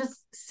that.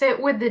 Just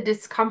sit with the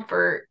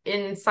discomfort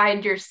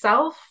inside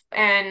yourself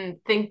and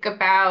think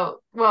about,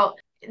 well,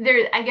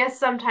 there, I guess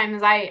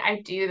sometimes I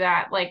do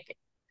that, like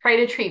try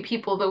to treat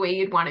people the way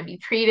you'd want to be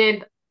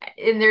treated.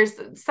 And there's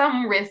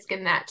some risk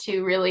in that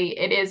too. Really,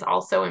 it is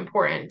also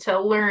important to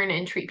learn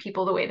and treat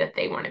people the way that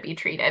they want to be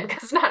treated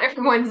because not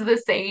everyone's the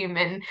same.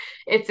 And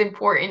it's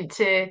important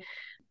to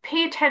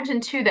pay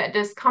attention to that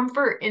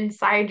discomfort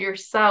inside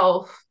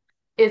yourself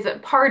is a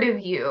part of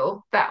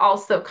you that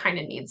also kind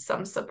of needs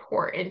some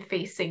support in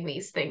facing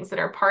these things that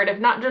are part of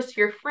not just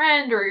your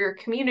friend or your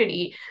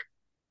community.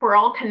 We're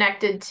all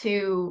connected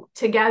to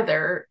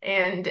together,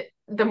 and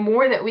the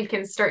more that we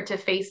can start to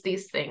face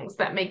these things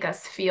that make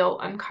us feel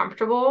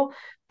uncomfortable,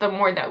 the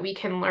more that we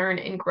can learn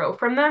and grow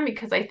from them.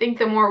 Because I think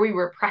the more we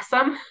repress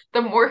them,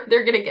 the more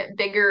they're going to get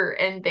bigger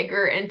and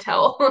bigger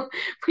until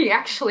we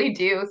actually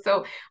do.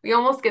 So we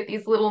almost get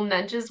these little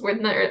nudges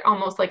when they're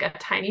almost like a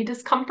tiny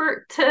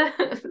discomfort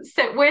to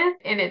sit with.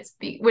 And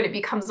when it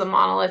becomes a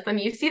monolith, and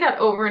you see that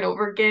over and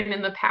over again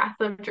in the path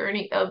of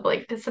journey of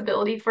like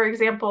disability, for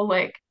example,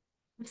 like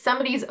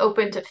somebody's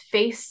open to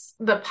face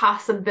the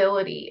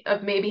possibility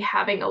of maybe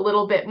having a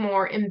little bit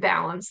more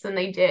imbalance than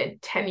they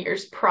did 10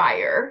 years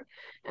prior.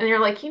 And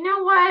you're like, you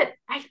know what?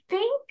 I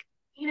think,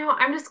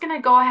 I'm just going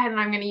to go ahead and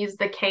I'm going to use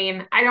the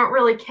cane. I don't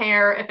really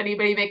care if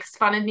anybody makes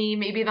fun of me.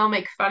 Maybe they'll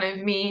make fun of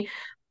me.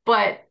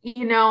 But,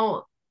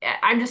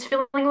 I'm just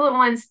feeling a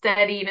little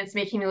unsteady and it's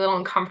making me a little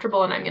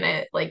uncomfortable and I'm going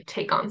to like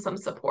take on some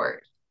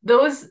support.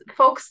 Those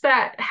folks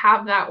that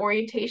have that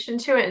orientation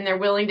to it and they're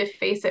willing to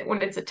face it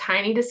when it's a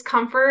tiny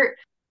discomfort,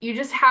 you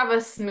just have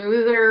a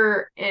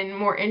smoother and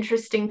more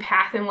interesting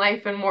path in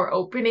life and more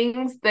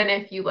openings than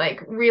if you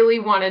like really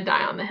want to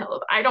die on the hill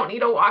of I don't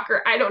need a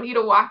walker, I don't need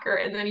a walker,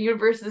 and then the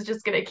universe is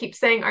just going to keep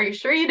saying, are you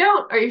sure you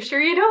don't, are you sure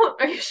you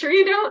don't, are you sure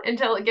you don't,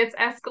 until it gets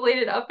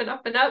escalated up and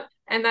up and up.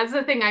 And that's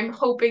the thing I'm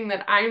hoping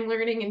that I'm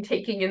learning and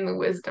taking in the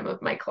wisdom of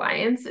my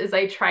clients is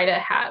I try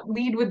to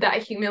lead with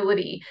that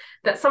humility,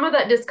 that some of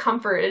that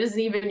discomfort, it isn't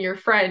even your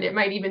friend, it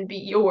might even be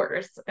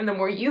yours. And the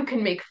more you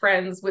can make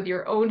friends with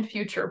your own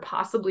future,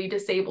 possibly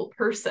disabled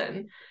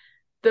person,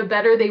 the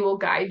better they will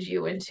guide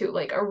you into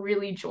like a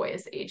really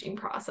joyous aging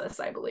process,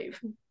 I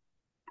believe.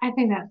 I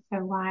think that's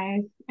so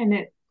wise. And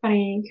it's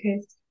funny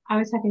because I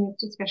was having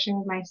this discussion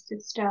with my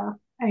sister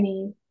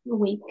only a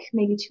week,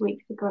 maybe 2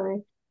 weeks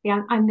ago.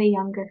 Yeah, I'm the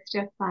youngest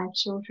of five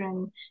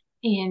children.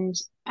 And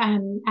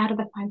out of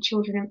the five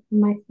children,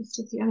 my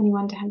sister's the only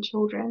one to have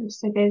children.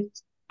 So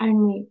there's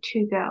only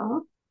two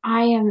girls.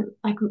 I am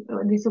like,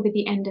 this will be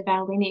the end of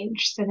our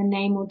lineage. So the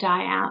name will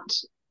die out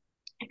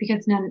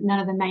because none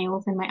of the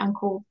males and my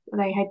uncles,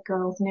 they had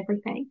girls and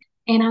everything.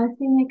 And I was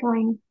sitting there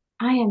going,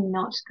 I am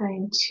not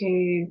going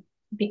to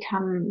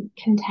become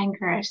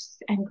cantankerous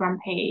and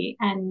grumpy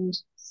and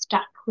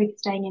stuck with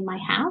staying in my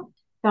house.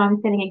 So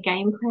I'm setting a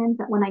game plan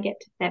that when I get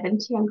to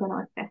 70, I'm going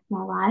to assess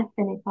my life.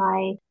 And if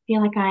I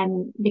feel like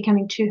I'm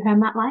becoming too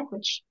hermit-like,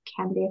 which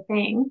can be a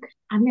thing,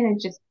 I'm going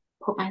to just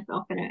put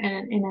myself in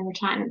a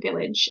retirement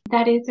village.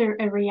 That is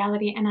a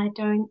reality. And I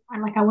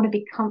want to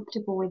be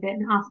comfortable with it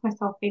and ask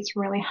myself these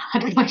really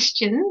hard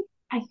questions.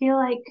 I feel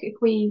like if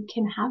we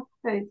can have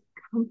those,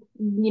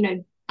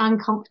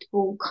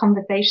 uncomfortable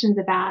conversations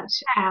about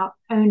our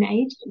own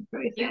aging You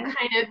process.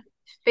 kind of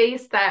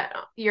face that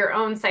your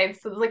own side.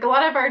 So like a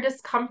lot of our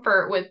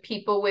discomfort with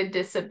people with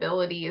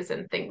disabilities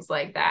and things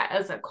like that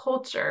as a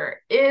culture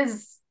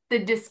is the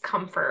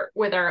discomfort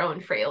with our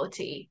own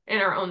frailty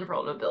and our own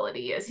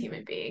vulnerability as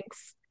human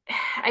beings.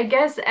 I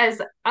guess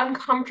as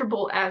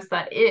uncomfortable as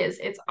that is,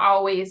 it's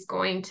always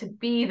going to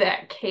be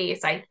that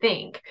case, I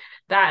think,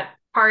 that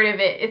part of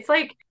it, it's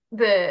like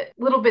the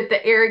little bit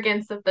the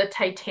arrogance of the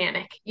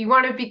Titanic. You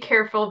want to be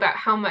careful about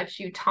how much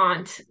you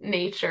taunt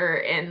nature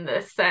in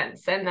this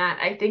sense, and that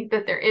I think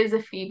that there is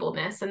a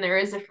feebleness and there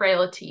is a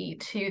frailty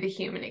to the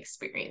human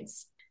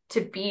experience.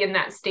 To be in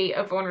that state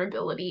of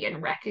vulnerability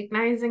and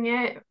recognizing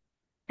it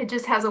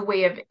just has a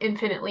way of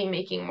infinitely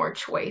making more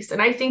choice.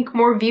 And I think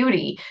more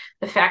beauty,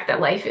 the fact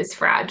that life is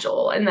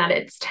fragile and that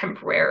it's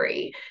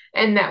temporary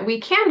and that we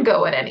can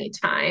go at any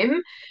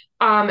time.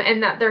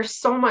 And that there's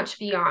so much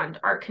beyond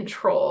our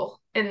control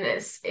in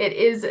this. It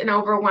is an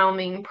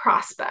overwhelming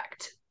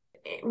prospect.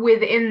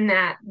 Within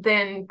that,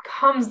 then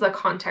comes the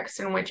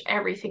context in which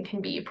everything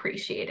can be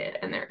appreciated,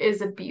 and there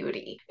is a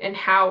beauty in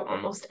how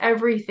almost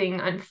everything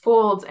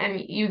unfolds,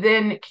 and you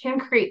then can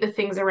create the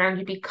things around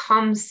you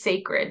become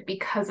sacred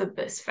because of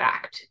this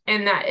fact,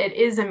 and that it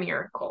is a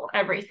miracle,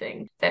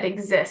 everything that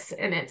exists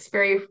in its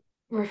very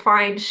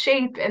refined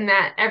shape, and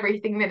that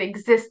everything that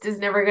exists is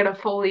never going to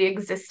fully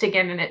exist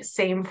again in its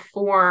same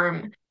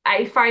form.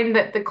 I find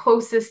that the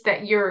closest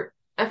that you're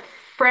a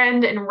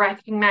friend and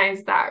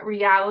recognize that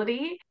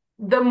reality,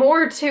 the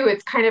more too,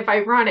 it's kind of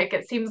ironic.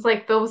 It seems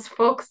like those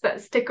folks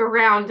that stick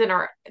around and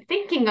are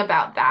thinking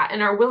about that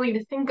and are willing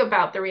to think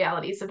about the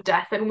realities of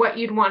death and what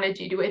you'd want to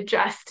do to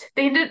adjust,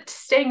 they end up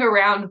staying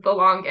around the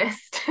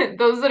longest.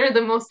 Those that are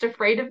the most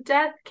afraid of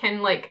death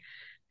can like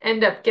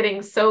end up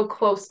getting so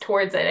close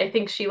towards it. I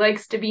think she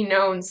likes to be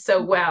known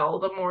so well.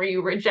 The more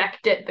you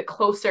reject it, the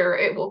closer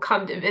it will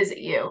come to visit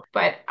you.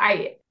 But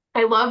I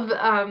love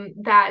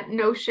that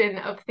notion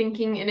of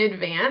thinking in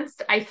advance.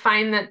 I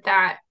find that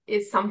that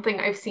is something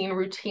I've seen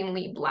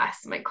routinely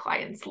bless my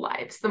clients'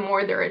 lives. The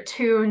more they're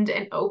attuned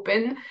and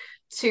open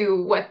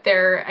to what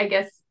they're, I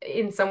guess,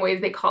 in some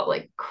ways they call it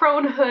like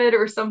cronehood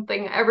or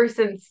something. Ever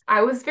since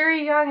I was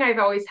very young, I've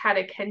always had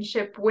a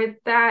kinship with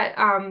that.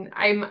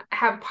 I'm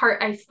have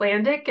part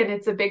Icelandic, and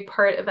it's a big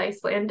part of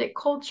Icelandic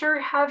culture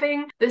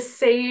having the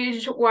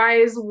sage,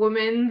 wise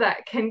woman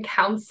that can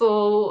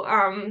counsel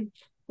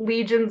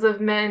legions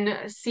of men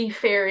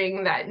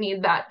seafaring that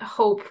need that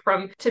hope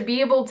from to be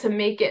able to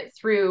make it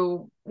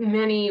through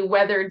many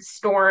weathered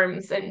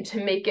storms and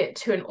to make it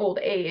to an old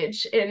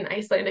age in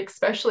Iceland,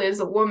 especially as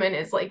a woman,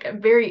 is like a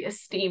very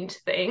esteemed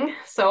thing.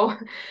 So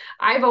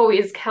I've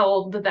always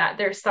held that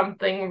there's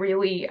something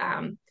really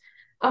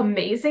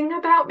amazing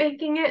about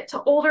making it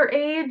to older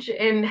age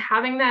and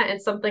having that.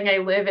 It's something I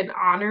live in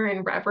honor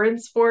and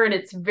reverence for, and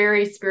it's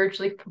very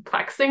spiritually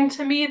perplexing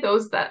to me,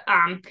 those that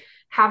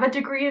have a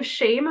degree of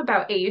shame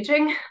about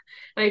aging.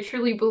 And I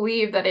truly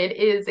believe that it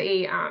is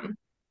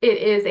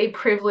a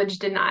privilege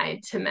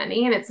denied to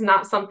many, and it's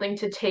not something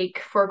to take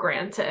for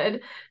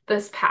granted,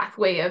 this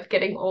pathway of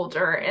getting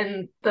older,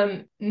 and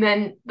the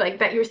men like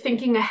that you're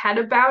thinking ahead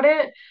about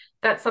it.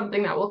 That's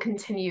something that will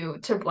continue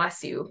to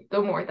bless you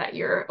the more that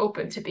you're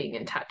open to being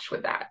in touch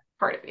with that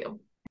part of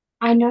you.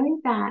 I know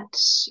that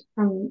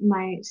from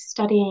my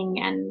studying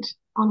and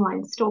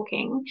online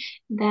stalking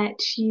that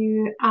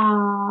you've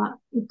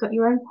got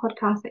your own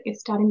podcast that you're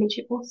starting, but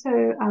you also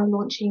are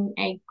launching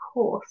a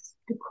course.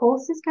 The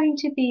course is going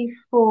to be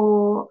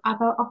for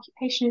other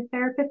occupational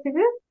therapists, is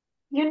it?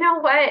 You know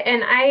what?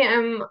 And I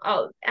am,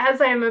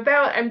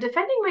 I'm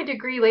defending my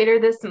degree later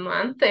this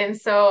month. And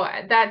so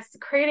that's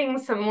creating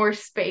some more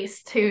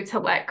space to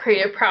let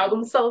creative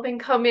problem solving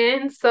come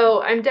in.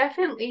 So I'm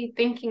definitely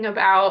thinking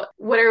about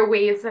what are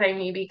ways that I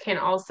maybe can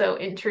also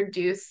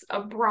introduce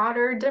a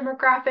broader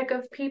demographic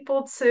of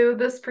people to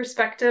this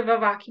perspective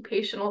of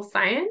occupational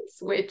science,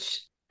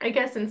 which I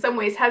guess in some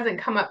ways hasn't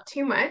come up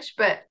too much,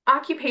 but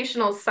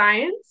occupational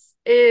science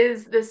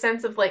is the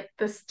sense of like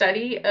the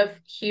study of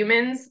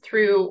humans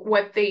through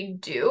what they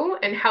do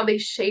and how they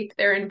shape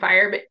their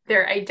environment,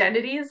 their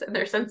identities, and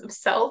their sense of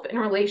self in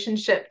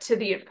relationship to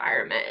the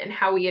environment and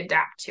how we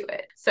adapt to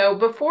it. So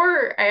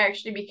before I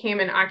actually became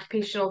an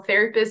occupational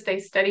therapist, I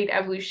studied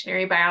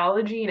evolutionary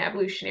biology and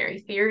evolutionary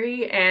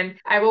theory. And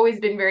I've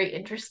always been very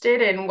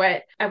interested in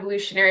what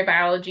evolutionary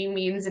biology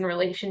means in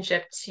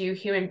relationship to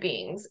human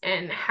beings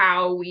and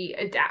how we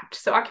adapt.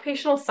 So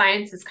occupational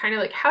science is kind of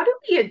like, how do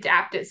we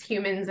adapt as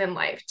humans in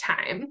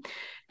lifetime?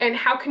 And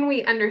how can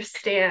we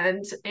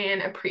understand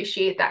and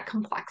appreciate that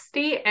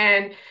complexity?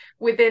 And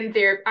within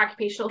their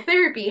occupational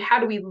therapy, how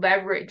do we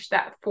leverage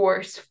that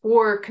force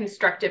for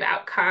constructive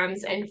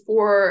outcomes and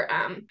for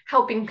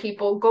helping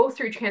people go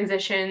through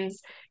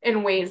transitions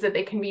in ways that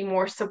they can be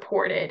more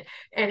supported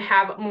and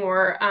have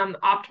more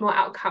optimal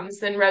outcomes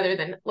than rather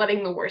than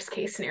letting the worst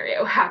case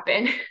scenario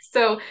happen.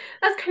 So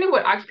that's kind of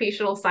what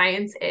occupational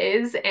science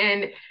is.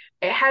 And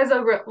it has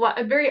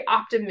a very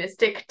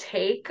optimistic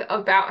take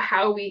about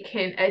how we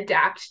can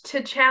adapt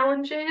to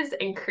challenges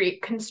and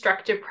create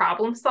constructive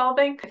problem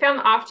solving. I found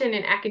often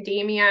in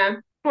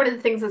academia, one of the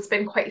things that's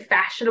been quite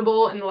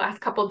fashionable in the last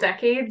couple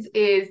decades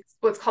is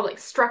what's called like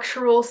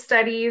structural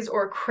studies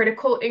or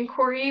critical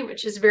inquiry,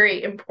 which is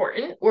very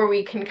important, where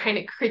we can kind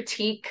of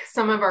critique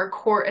some of our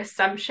core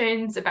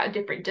assumptions about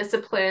different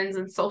disciplines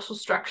and social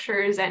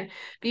structures and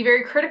be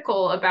very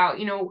critical about,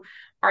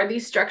 are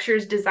these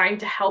structures designed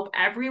to help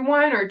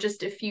everyone or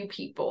just a few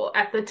people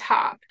at the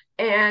top?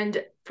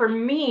 And for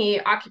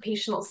me,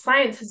 occupational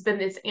science has been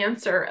this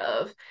answer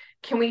of,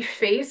 can we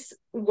face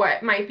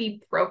what might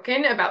be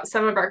broken about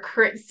some of our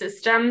current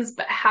systems,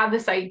 but have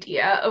this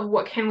idea of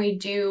what can we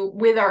do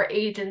with our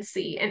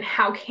agency and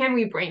how can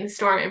we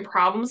brainstorm and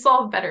problem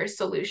solve better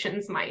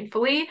solutions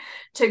mindfully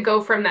to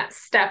go from that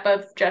step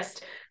of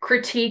just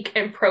critique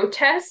and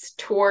protest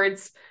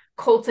towards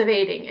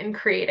cultivating and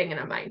creating in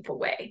a mindful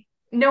way,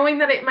 knowing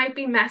that it might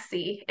be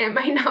messy, it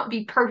might not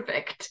be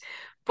perfect,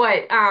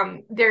 but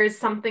there's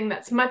something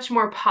that's much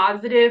more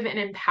positive and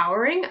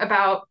empowering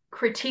about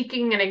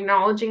critiquing and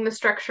acknowledging the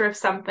structure of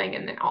something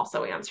and then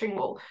also answering,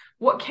 well,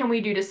 what can we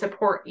do to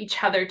support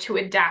each other to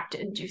adapt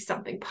and do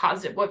something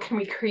positive? What can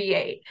we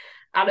create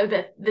out of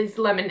these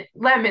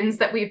lemons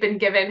that we've been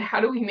given? How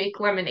do we make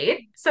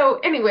lemonade? So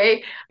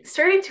anyway,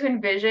 starting to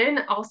envision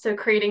also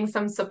creating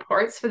some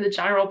supports for the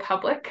general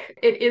public.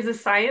 It is a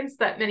science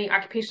that many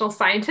occupational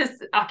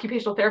scientists,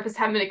 occupational therapists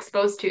haven't been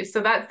exposed to.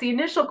 So that's the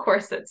initial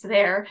course that's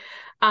there.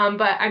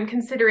 But I'm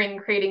considering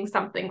creating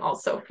something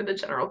also for the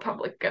general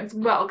public as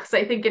well, because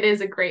I think it is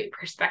a great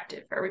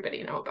perspective for everybody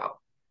to know about.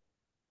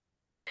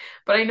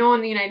 But I know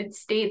in the United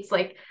States,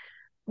 like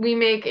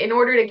in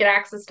order to get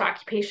access to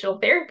occupational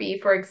therapy,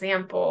 for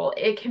example,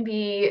 it can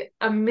be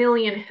a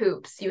million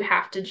hoops you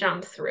have to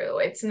jump through.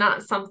 It's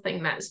not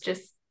something that's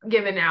just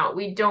given out.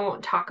 We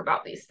don't talk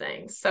about these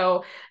things.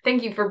 So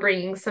thank you for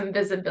bringing some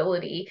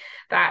visibility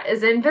that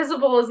as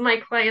invisible as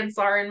my clients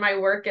are and my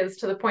work is,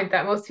 to the point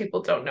that most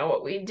people don't know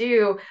what we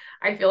do.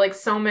 I feel like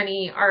so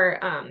many are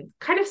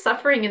kind of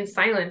suffering in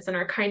silence and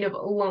are kind of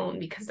alone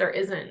because there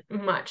isn't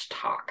much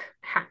talk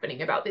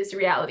happening about these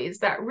realities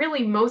that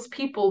really most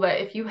people, that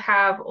if you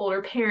have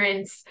older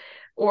parents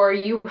or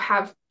you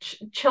have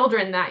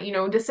children, that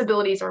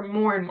disabilities are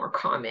more and more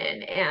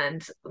common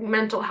and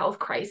mental health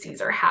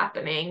crises are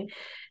happening,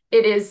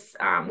 it is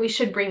we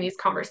should bring these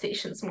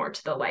conversations more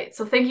to the light.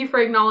 So thank you for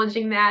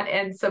acknowledging that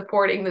and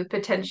supporting the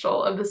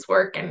potential of this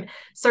work. And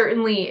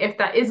certainly if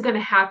that is going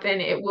to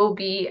happen, it will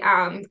be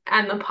and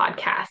the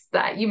podcast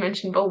that you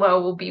mentioned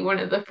below will be one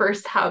of the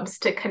first hubs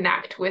to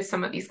connect with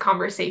some of these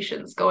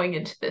conversations going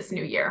into this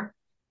new year.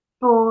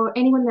 For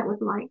anyone that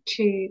would like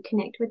to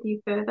connect with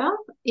you further,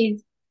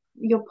 is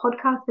your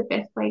podcast the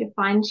best way to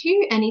find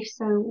you? And if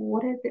so,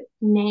 what is its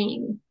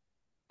name?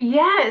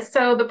 Yeah,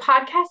 so the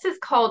podcast is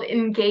called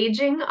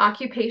Engaging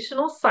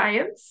Occupational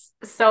Science.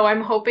 So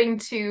I'm hoping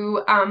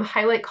to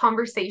highlight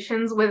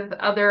conversations with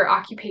other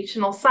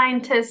occupational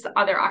scientists,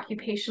 other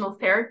occupational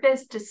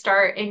therapists to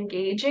start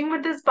engaging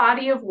with this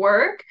body of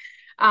work.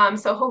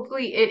 So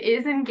hopefully it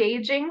is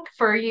engaging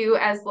for you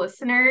as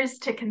listeners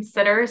to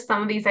consider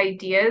some of these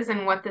ideas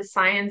and what the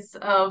science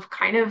of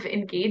kind of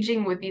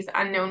engaging with these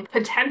unknown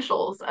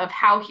potentials of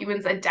how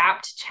humans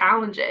adapt to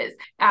challenges.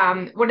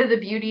 One of the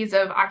beauties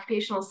of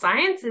occupational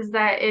science is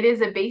that it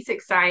is a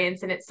basic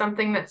science and it's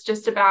something that's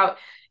just about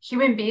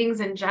human beings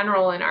in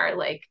general and our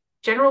like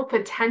general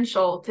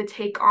potential to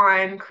take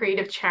on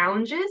creative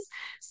challenges.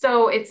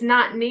 So it's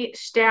not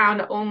niched down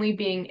to only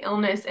being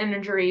illness,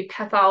 injury,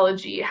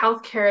 pathology,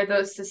 healthcare,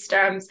 those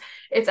systems.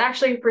 It's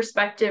actually a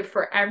perspective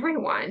for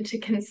everyone to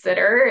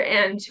consider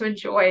and to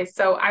enjoy.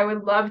 So I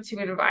would love to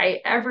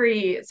invite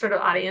every sort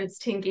of audience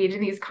to engage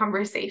in these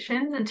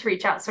conversations and to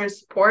reach out for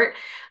support.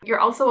 You're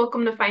also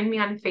welcome to find me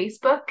on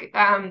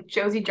Facebook,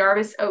 Josie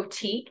Jarvis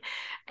OT.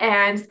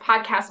 And the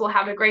podcast will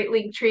have a great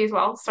link tree as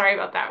well. Sorry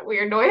about that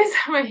weird noise.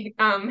 My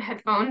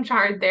headphone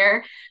jarred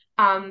there.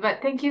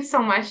 But thank you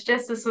so much,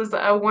 Jess. This was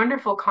a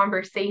wonderful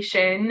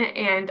conversation.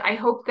 And I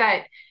hope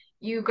that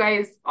you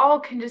guys all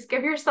can just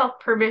give yourself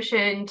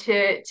permission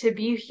to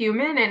be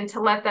human and to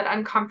let that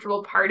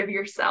uncomfortable part of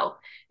yourself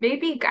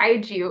maybe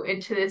guide you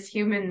into this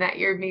human that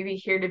you're maybe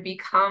here to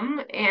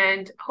become,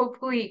 and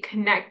hopefully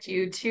connect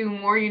you to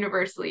more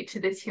universally to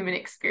this human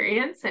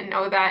experience, and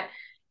know that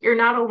you're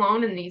not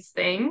alone in these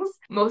things.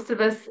 Most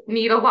of us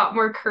need a lot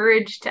more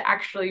courage to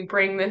actually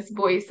bring this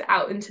voice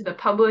out into the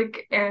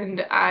public.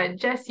 And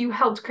Jess, you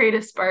helped create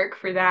a spark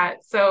for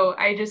that. So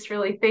I just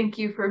really thank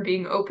you for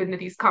being open to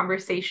these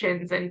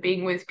conversations and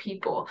being with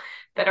people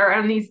that are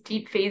on these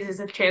deep phases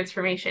of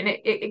transformation.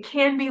 It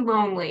can be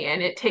lonely,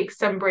 and it takes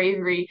some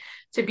bravery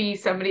to be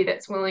somebody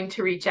that's willing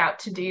to reach out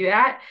to do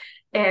that.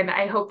 And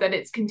I hope that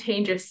it's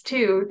contagious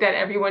too, that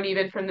everyone,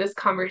 even from this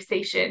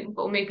conversation,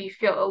 will maybe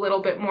feel a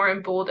little bit more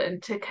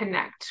emboldened to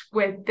connect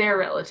with their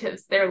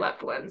relatives, their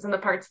loved ones, and the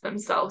parts of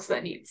themselves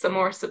that need some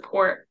more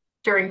support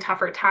during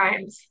tougher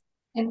times.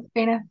 It's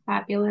been a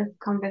fabulous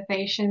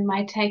conversation.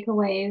 My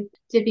takeaway is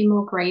to be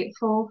more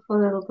grateful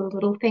for the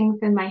little things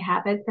in my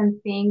habits and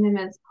seeing them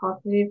as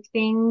positive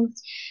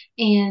things.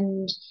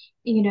 And,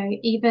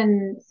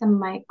 even some of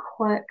my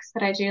quirks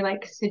that I do,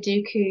 like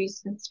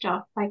Sudokus and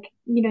stuff, like,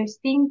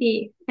 seeing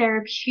the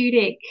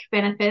therapeutic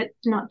benefits,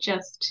 not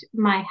just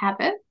my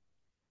habits,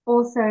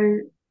 also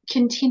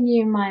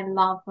continue my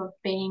love of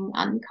being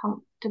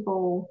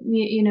uncomfortable,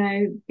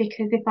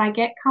 because if I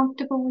get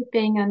comfortable with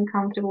being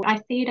uncomfortable, I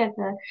see it as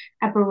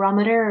a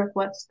barometer of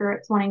what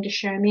spirit's wanting to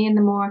show me. And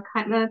the more I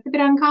kind of, it's a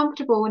bit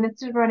uncomfortable and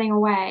instead of running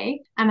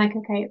away, I'm like,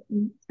 okay,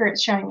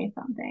 spirit's showing me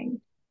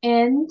something.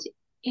 And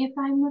if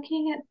I'm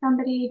looking at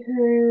somebody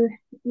who,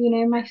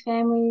 my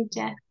family,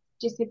 death,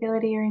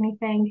 disability or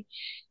anything,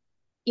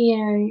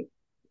 you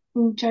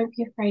don't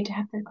be afraid to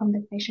have the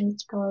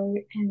conversations, go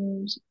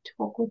and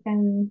talk with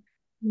them,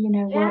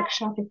 Yeah.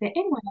 workshop. Is there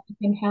anyone that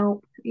can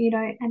help,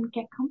 and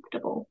get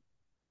comfortable?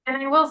 And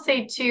I will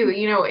say too,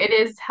 it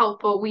is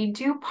helpful. We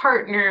do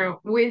partner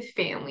with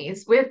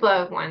families, with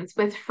loved ones,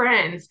 with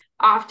friends.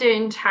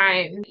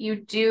 Oftentimes, you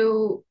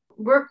do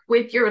work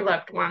with your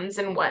loved ones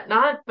and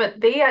whatnot, but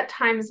they at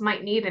times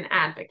might need an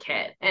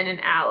advocate and an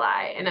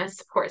ally and a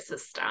support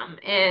system.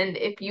 And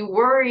if you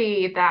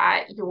worry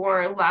that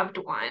your loved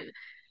one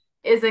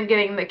isn't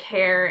getting the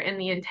care and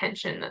the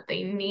attention that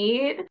they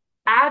need,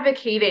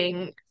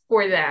 advocating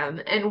for them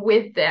and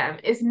with them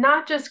is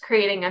not just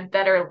creating a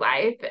better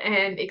life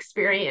and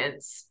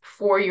experience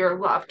for your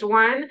loved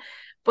one,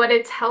 but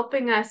it's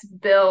helping us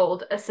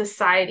build a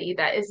society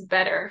that is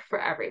better for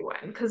everyone.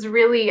 Because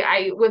really,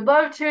 I would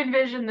love to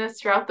envision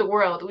this throughout the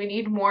world. We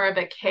need more of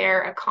a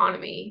care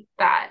economy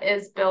that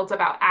is built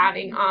about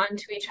adding on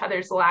to each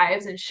other's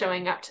lives and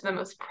showing up to the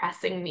most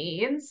pressing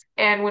needs.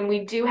 And when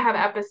we do have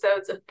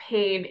episodes of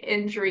pain,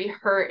 injury,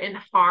 hurt, and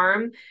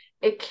harm,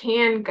 it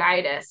can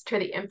guide us to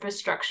the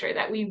infrastructure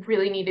that we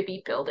really need to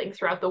be building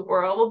throughout the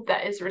world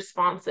that is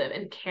responsive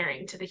and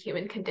caring to the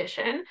human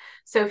condition.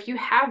 So if you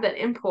have that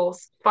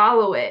impulse,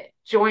 follow it,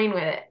 join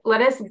with it.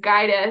 Let us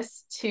guide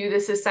us to the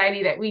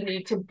society that we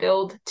need to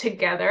build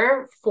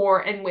together for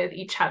and with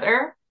each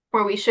other,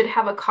 where we should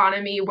have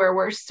economy where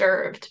we're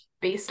served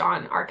based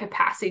on our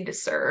capacity to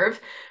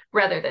serve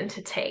rather than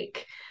to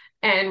take.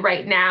 And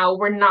right now,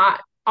 we're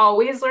not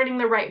always learning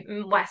the right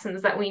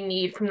lessons that we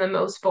need from the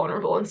most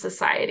vulnerable in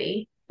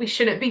society. We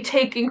shouldn't be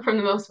taking from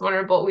the most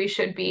vulnerable. We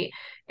should be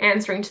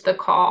answering to the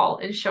call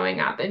and showing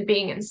up and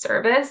being in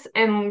service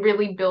and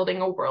really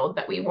building a world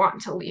that we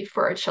want to leave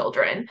for our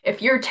children.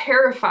 If you're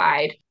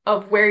terrified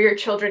of where your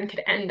children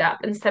could end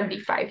up in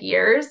 75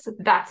 years,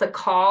 that's a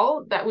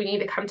call that we need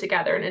to come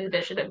together and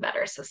envision a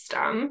better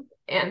system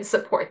and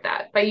support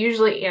that by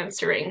usually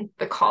answering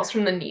the calls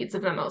from the needs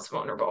of the most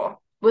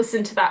vulnerable.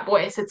 Listen to that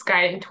voice. It's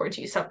guiding towards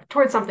you,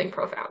 towards something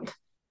profound.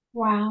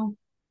 Wow.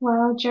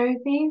 Well,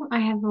 Josie, I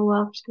have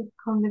loved this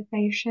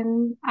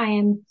conversation. I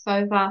am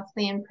so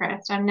vastly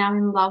impressed. I'm now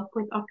in love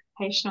with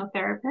occupational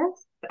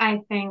therapists. I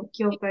think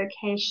your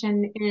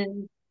vocation is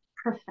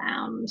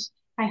profound.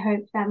 I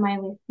hope that my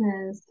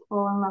listeners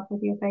fall in love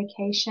with your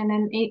vocation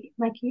and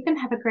like even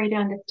have a greater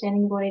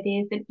understanding of what it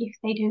is. And if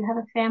they do have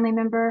a family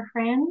member or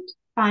friend,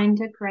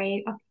 find a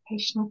great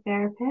occupational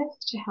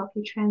therapist to help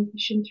you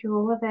transition through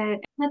all of it.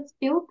 Let's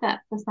build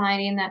that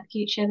society and that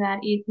future that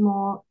is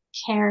more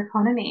care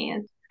economy.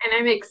 And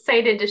I'm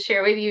excited to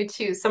share with you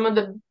too. Some of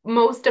the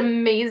most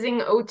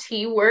amazing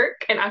OT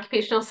work and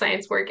occupational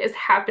science work is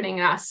happening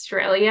in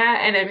Australia.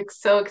 And I'm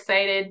so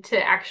excited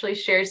to actually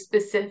share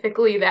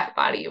specifically that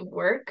body of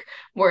work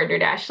more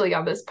internationally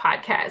on this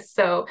podcast.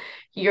 So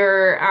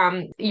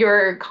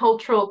your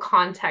cultural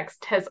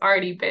context has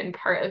already been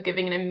part of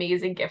giving an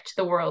amazing gift to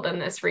the world in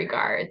this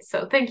regard.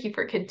 So thank you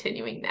for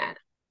continuing that.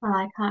 Well,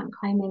 I can't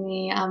claim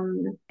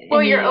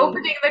Well, you're any.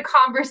 opening the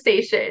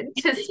conversation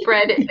to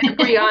spread it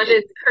beyond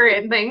its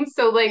current thing.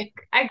 So, like,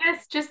 I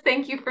guess just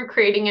thank you for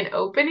creating an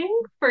opening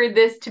for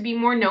this to be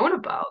more known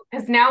about,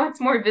 because now it's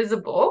more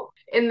visible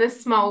in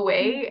this small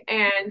way.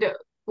 And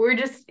we're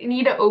just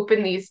need to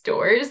open these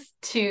doors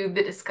to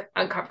the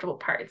uncomfortable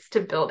parts to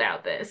build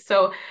out this.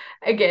 So,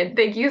 again,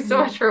 thank you so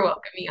much for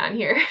welcoming me on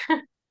here.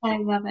 I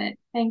love it.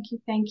 Thank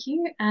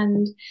you,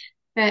 and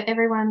For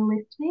everyone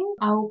listening,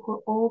 I will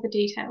put all the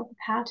details of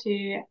how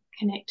to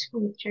connect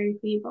with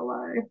Josie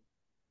below.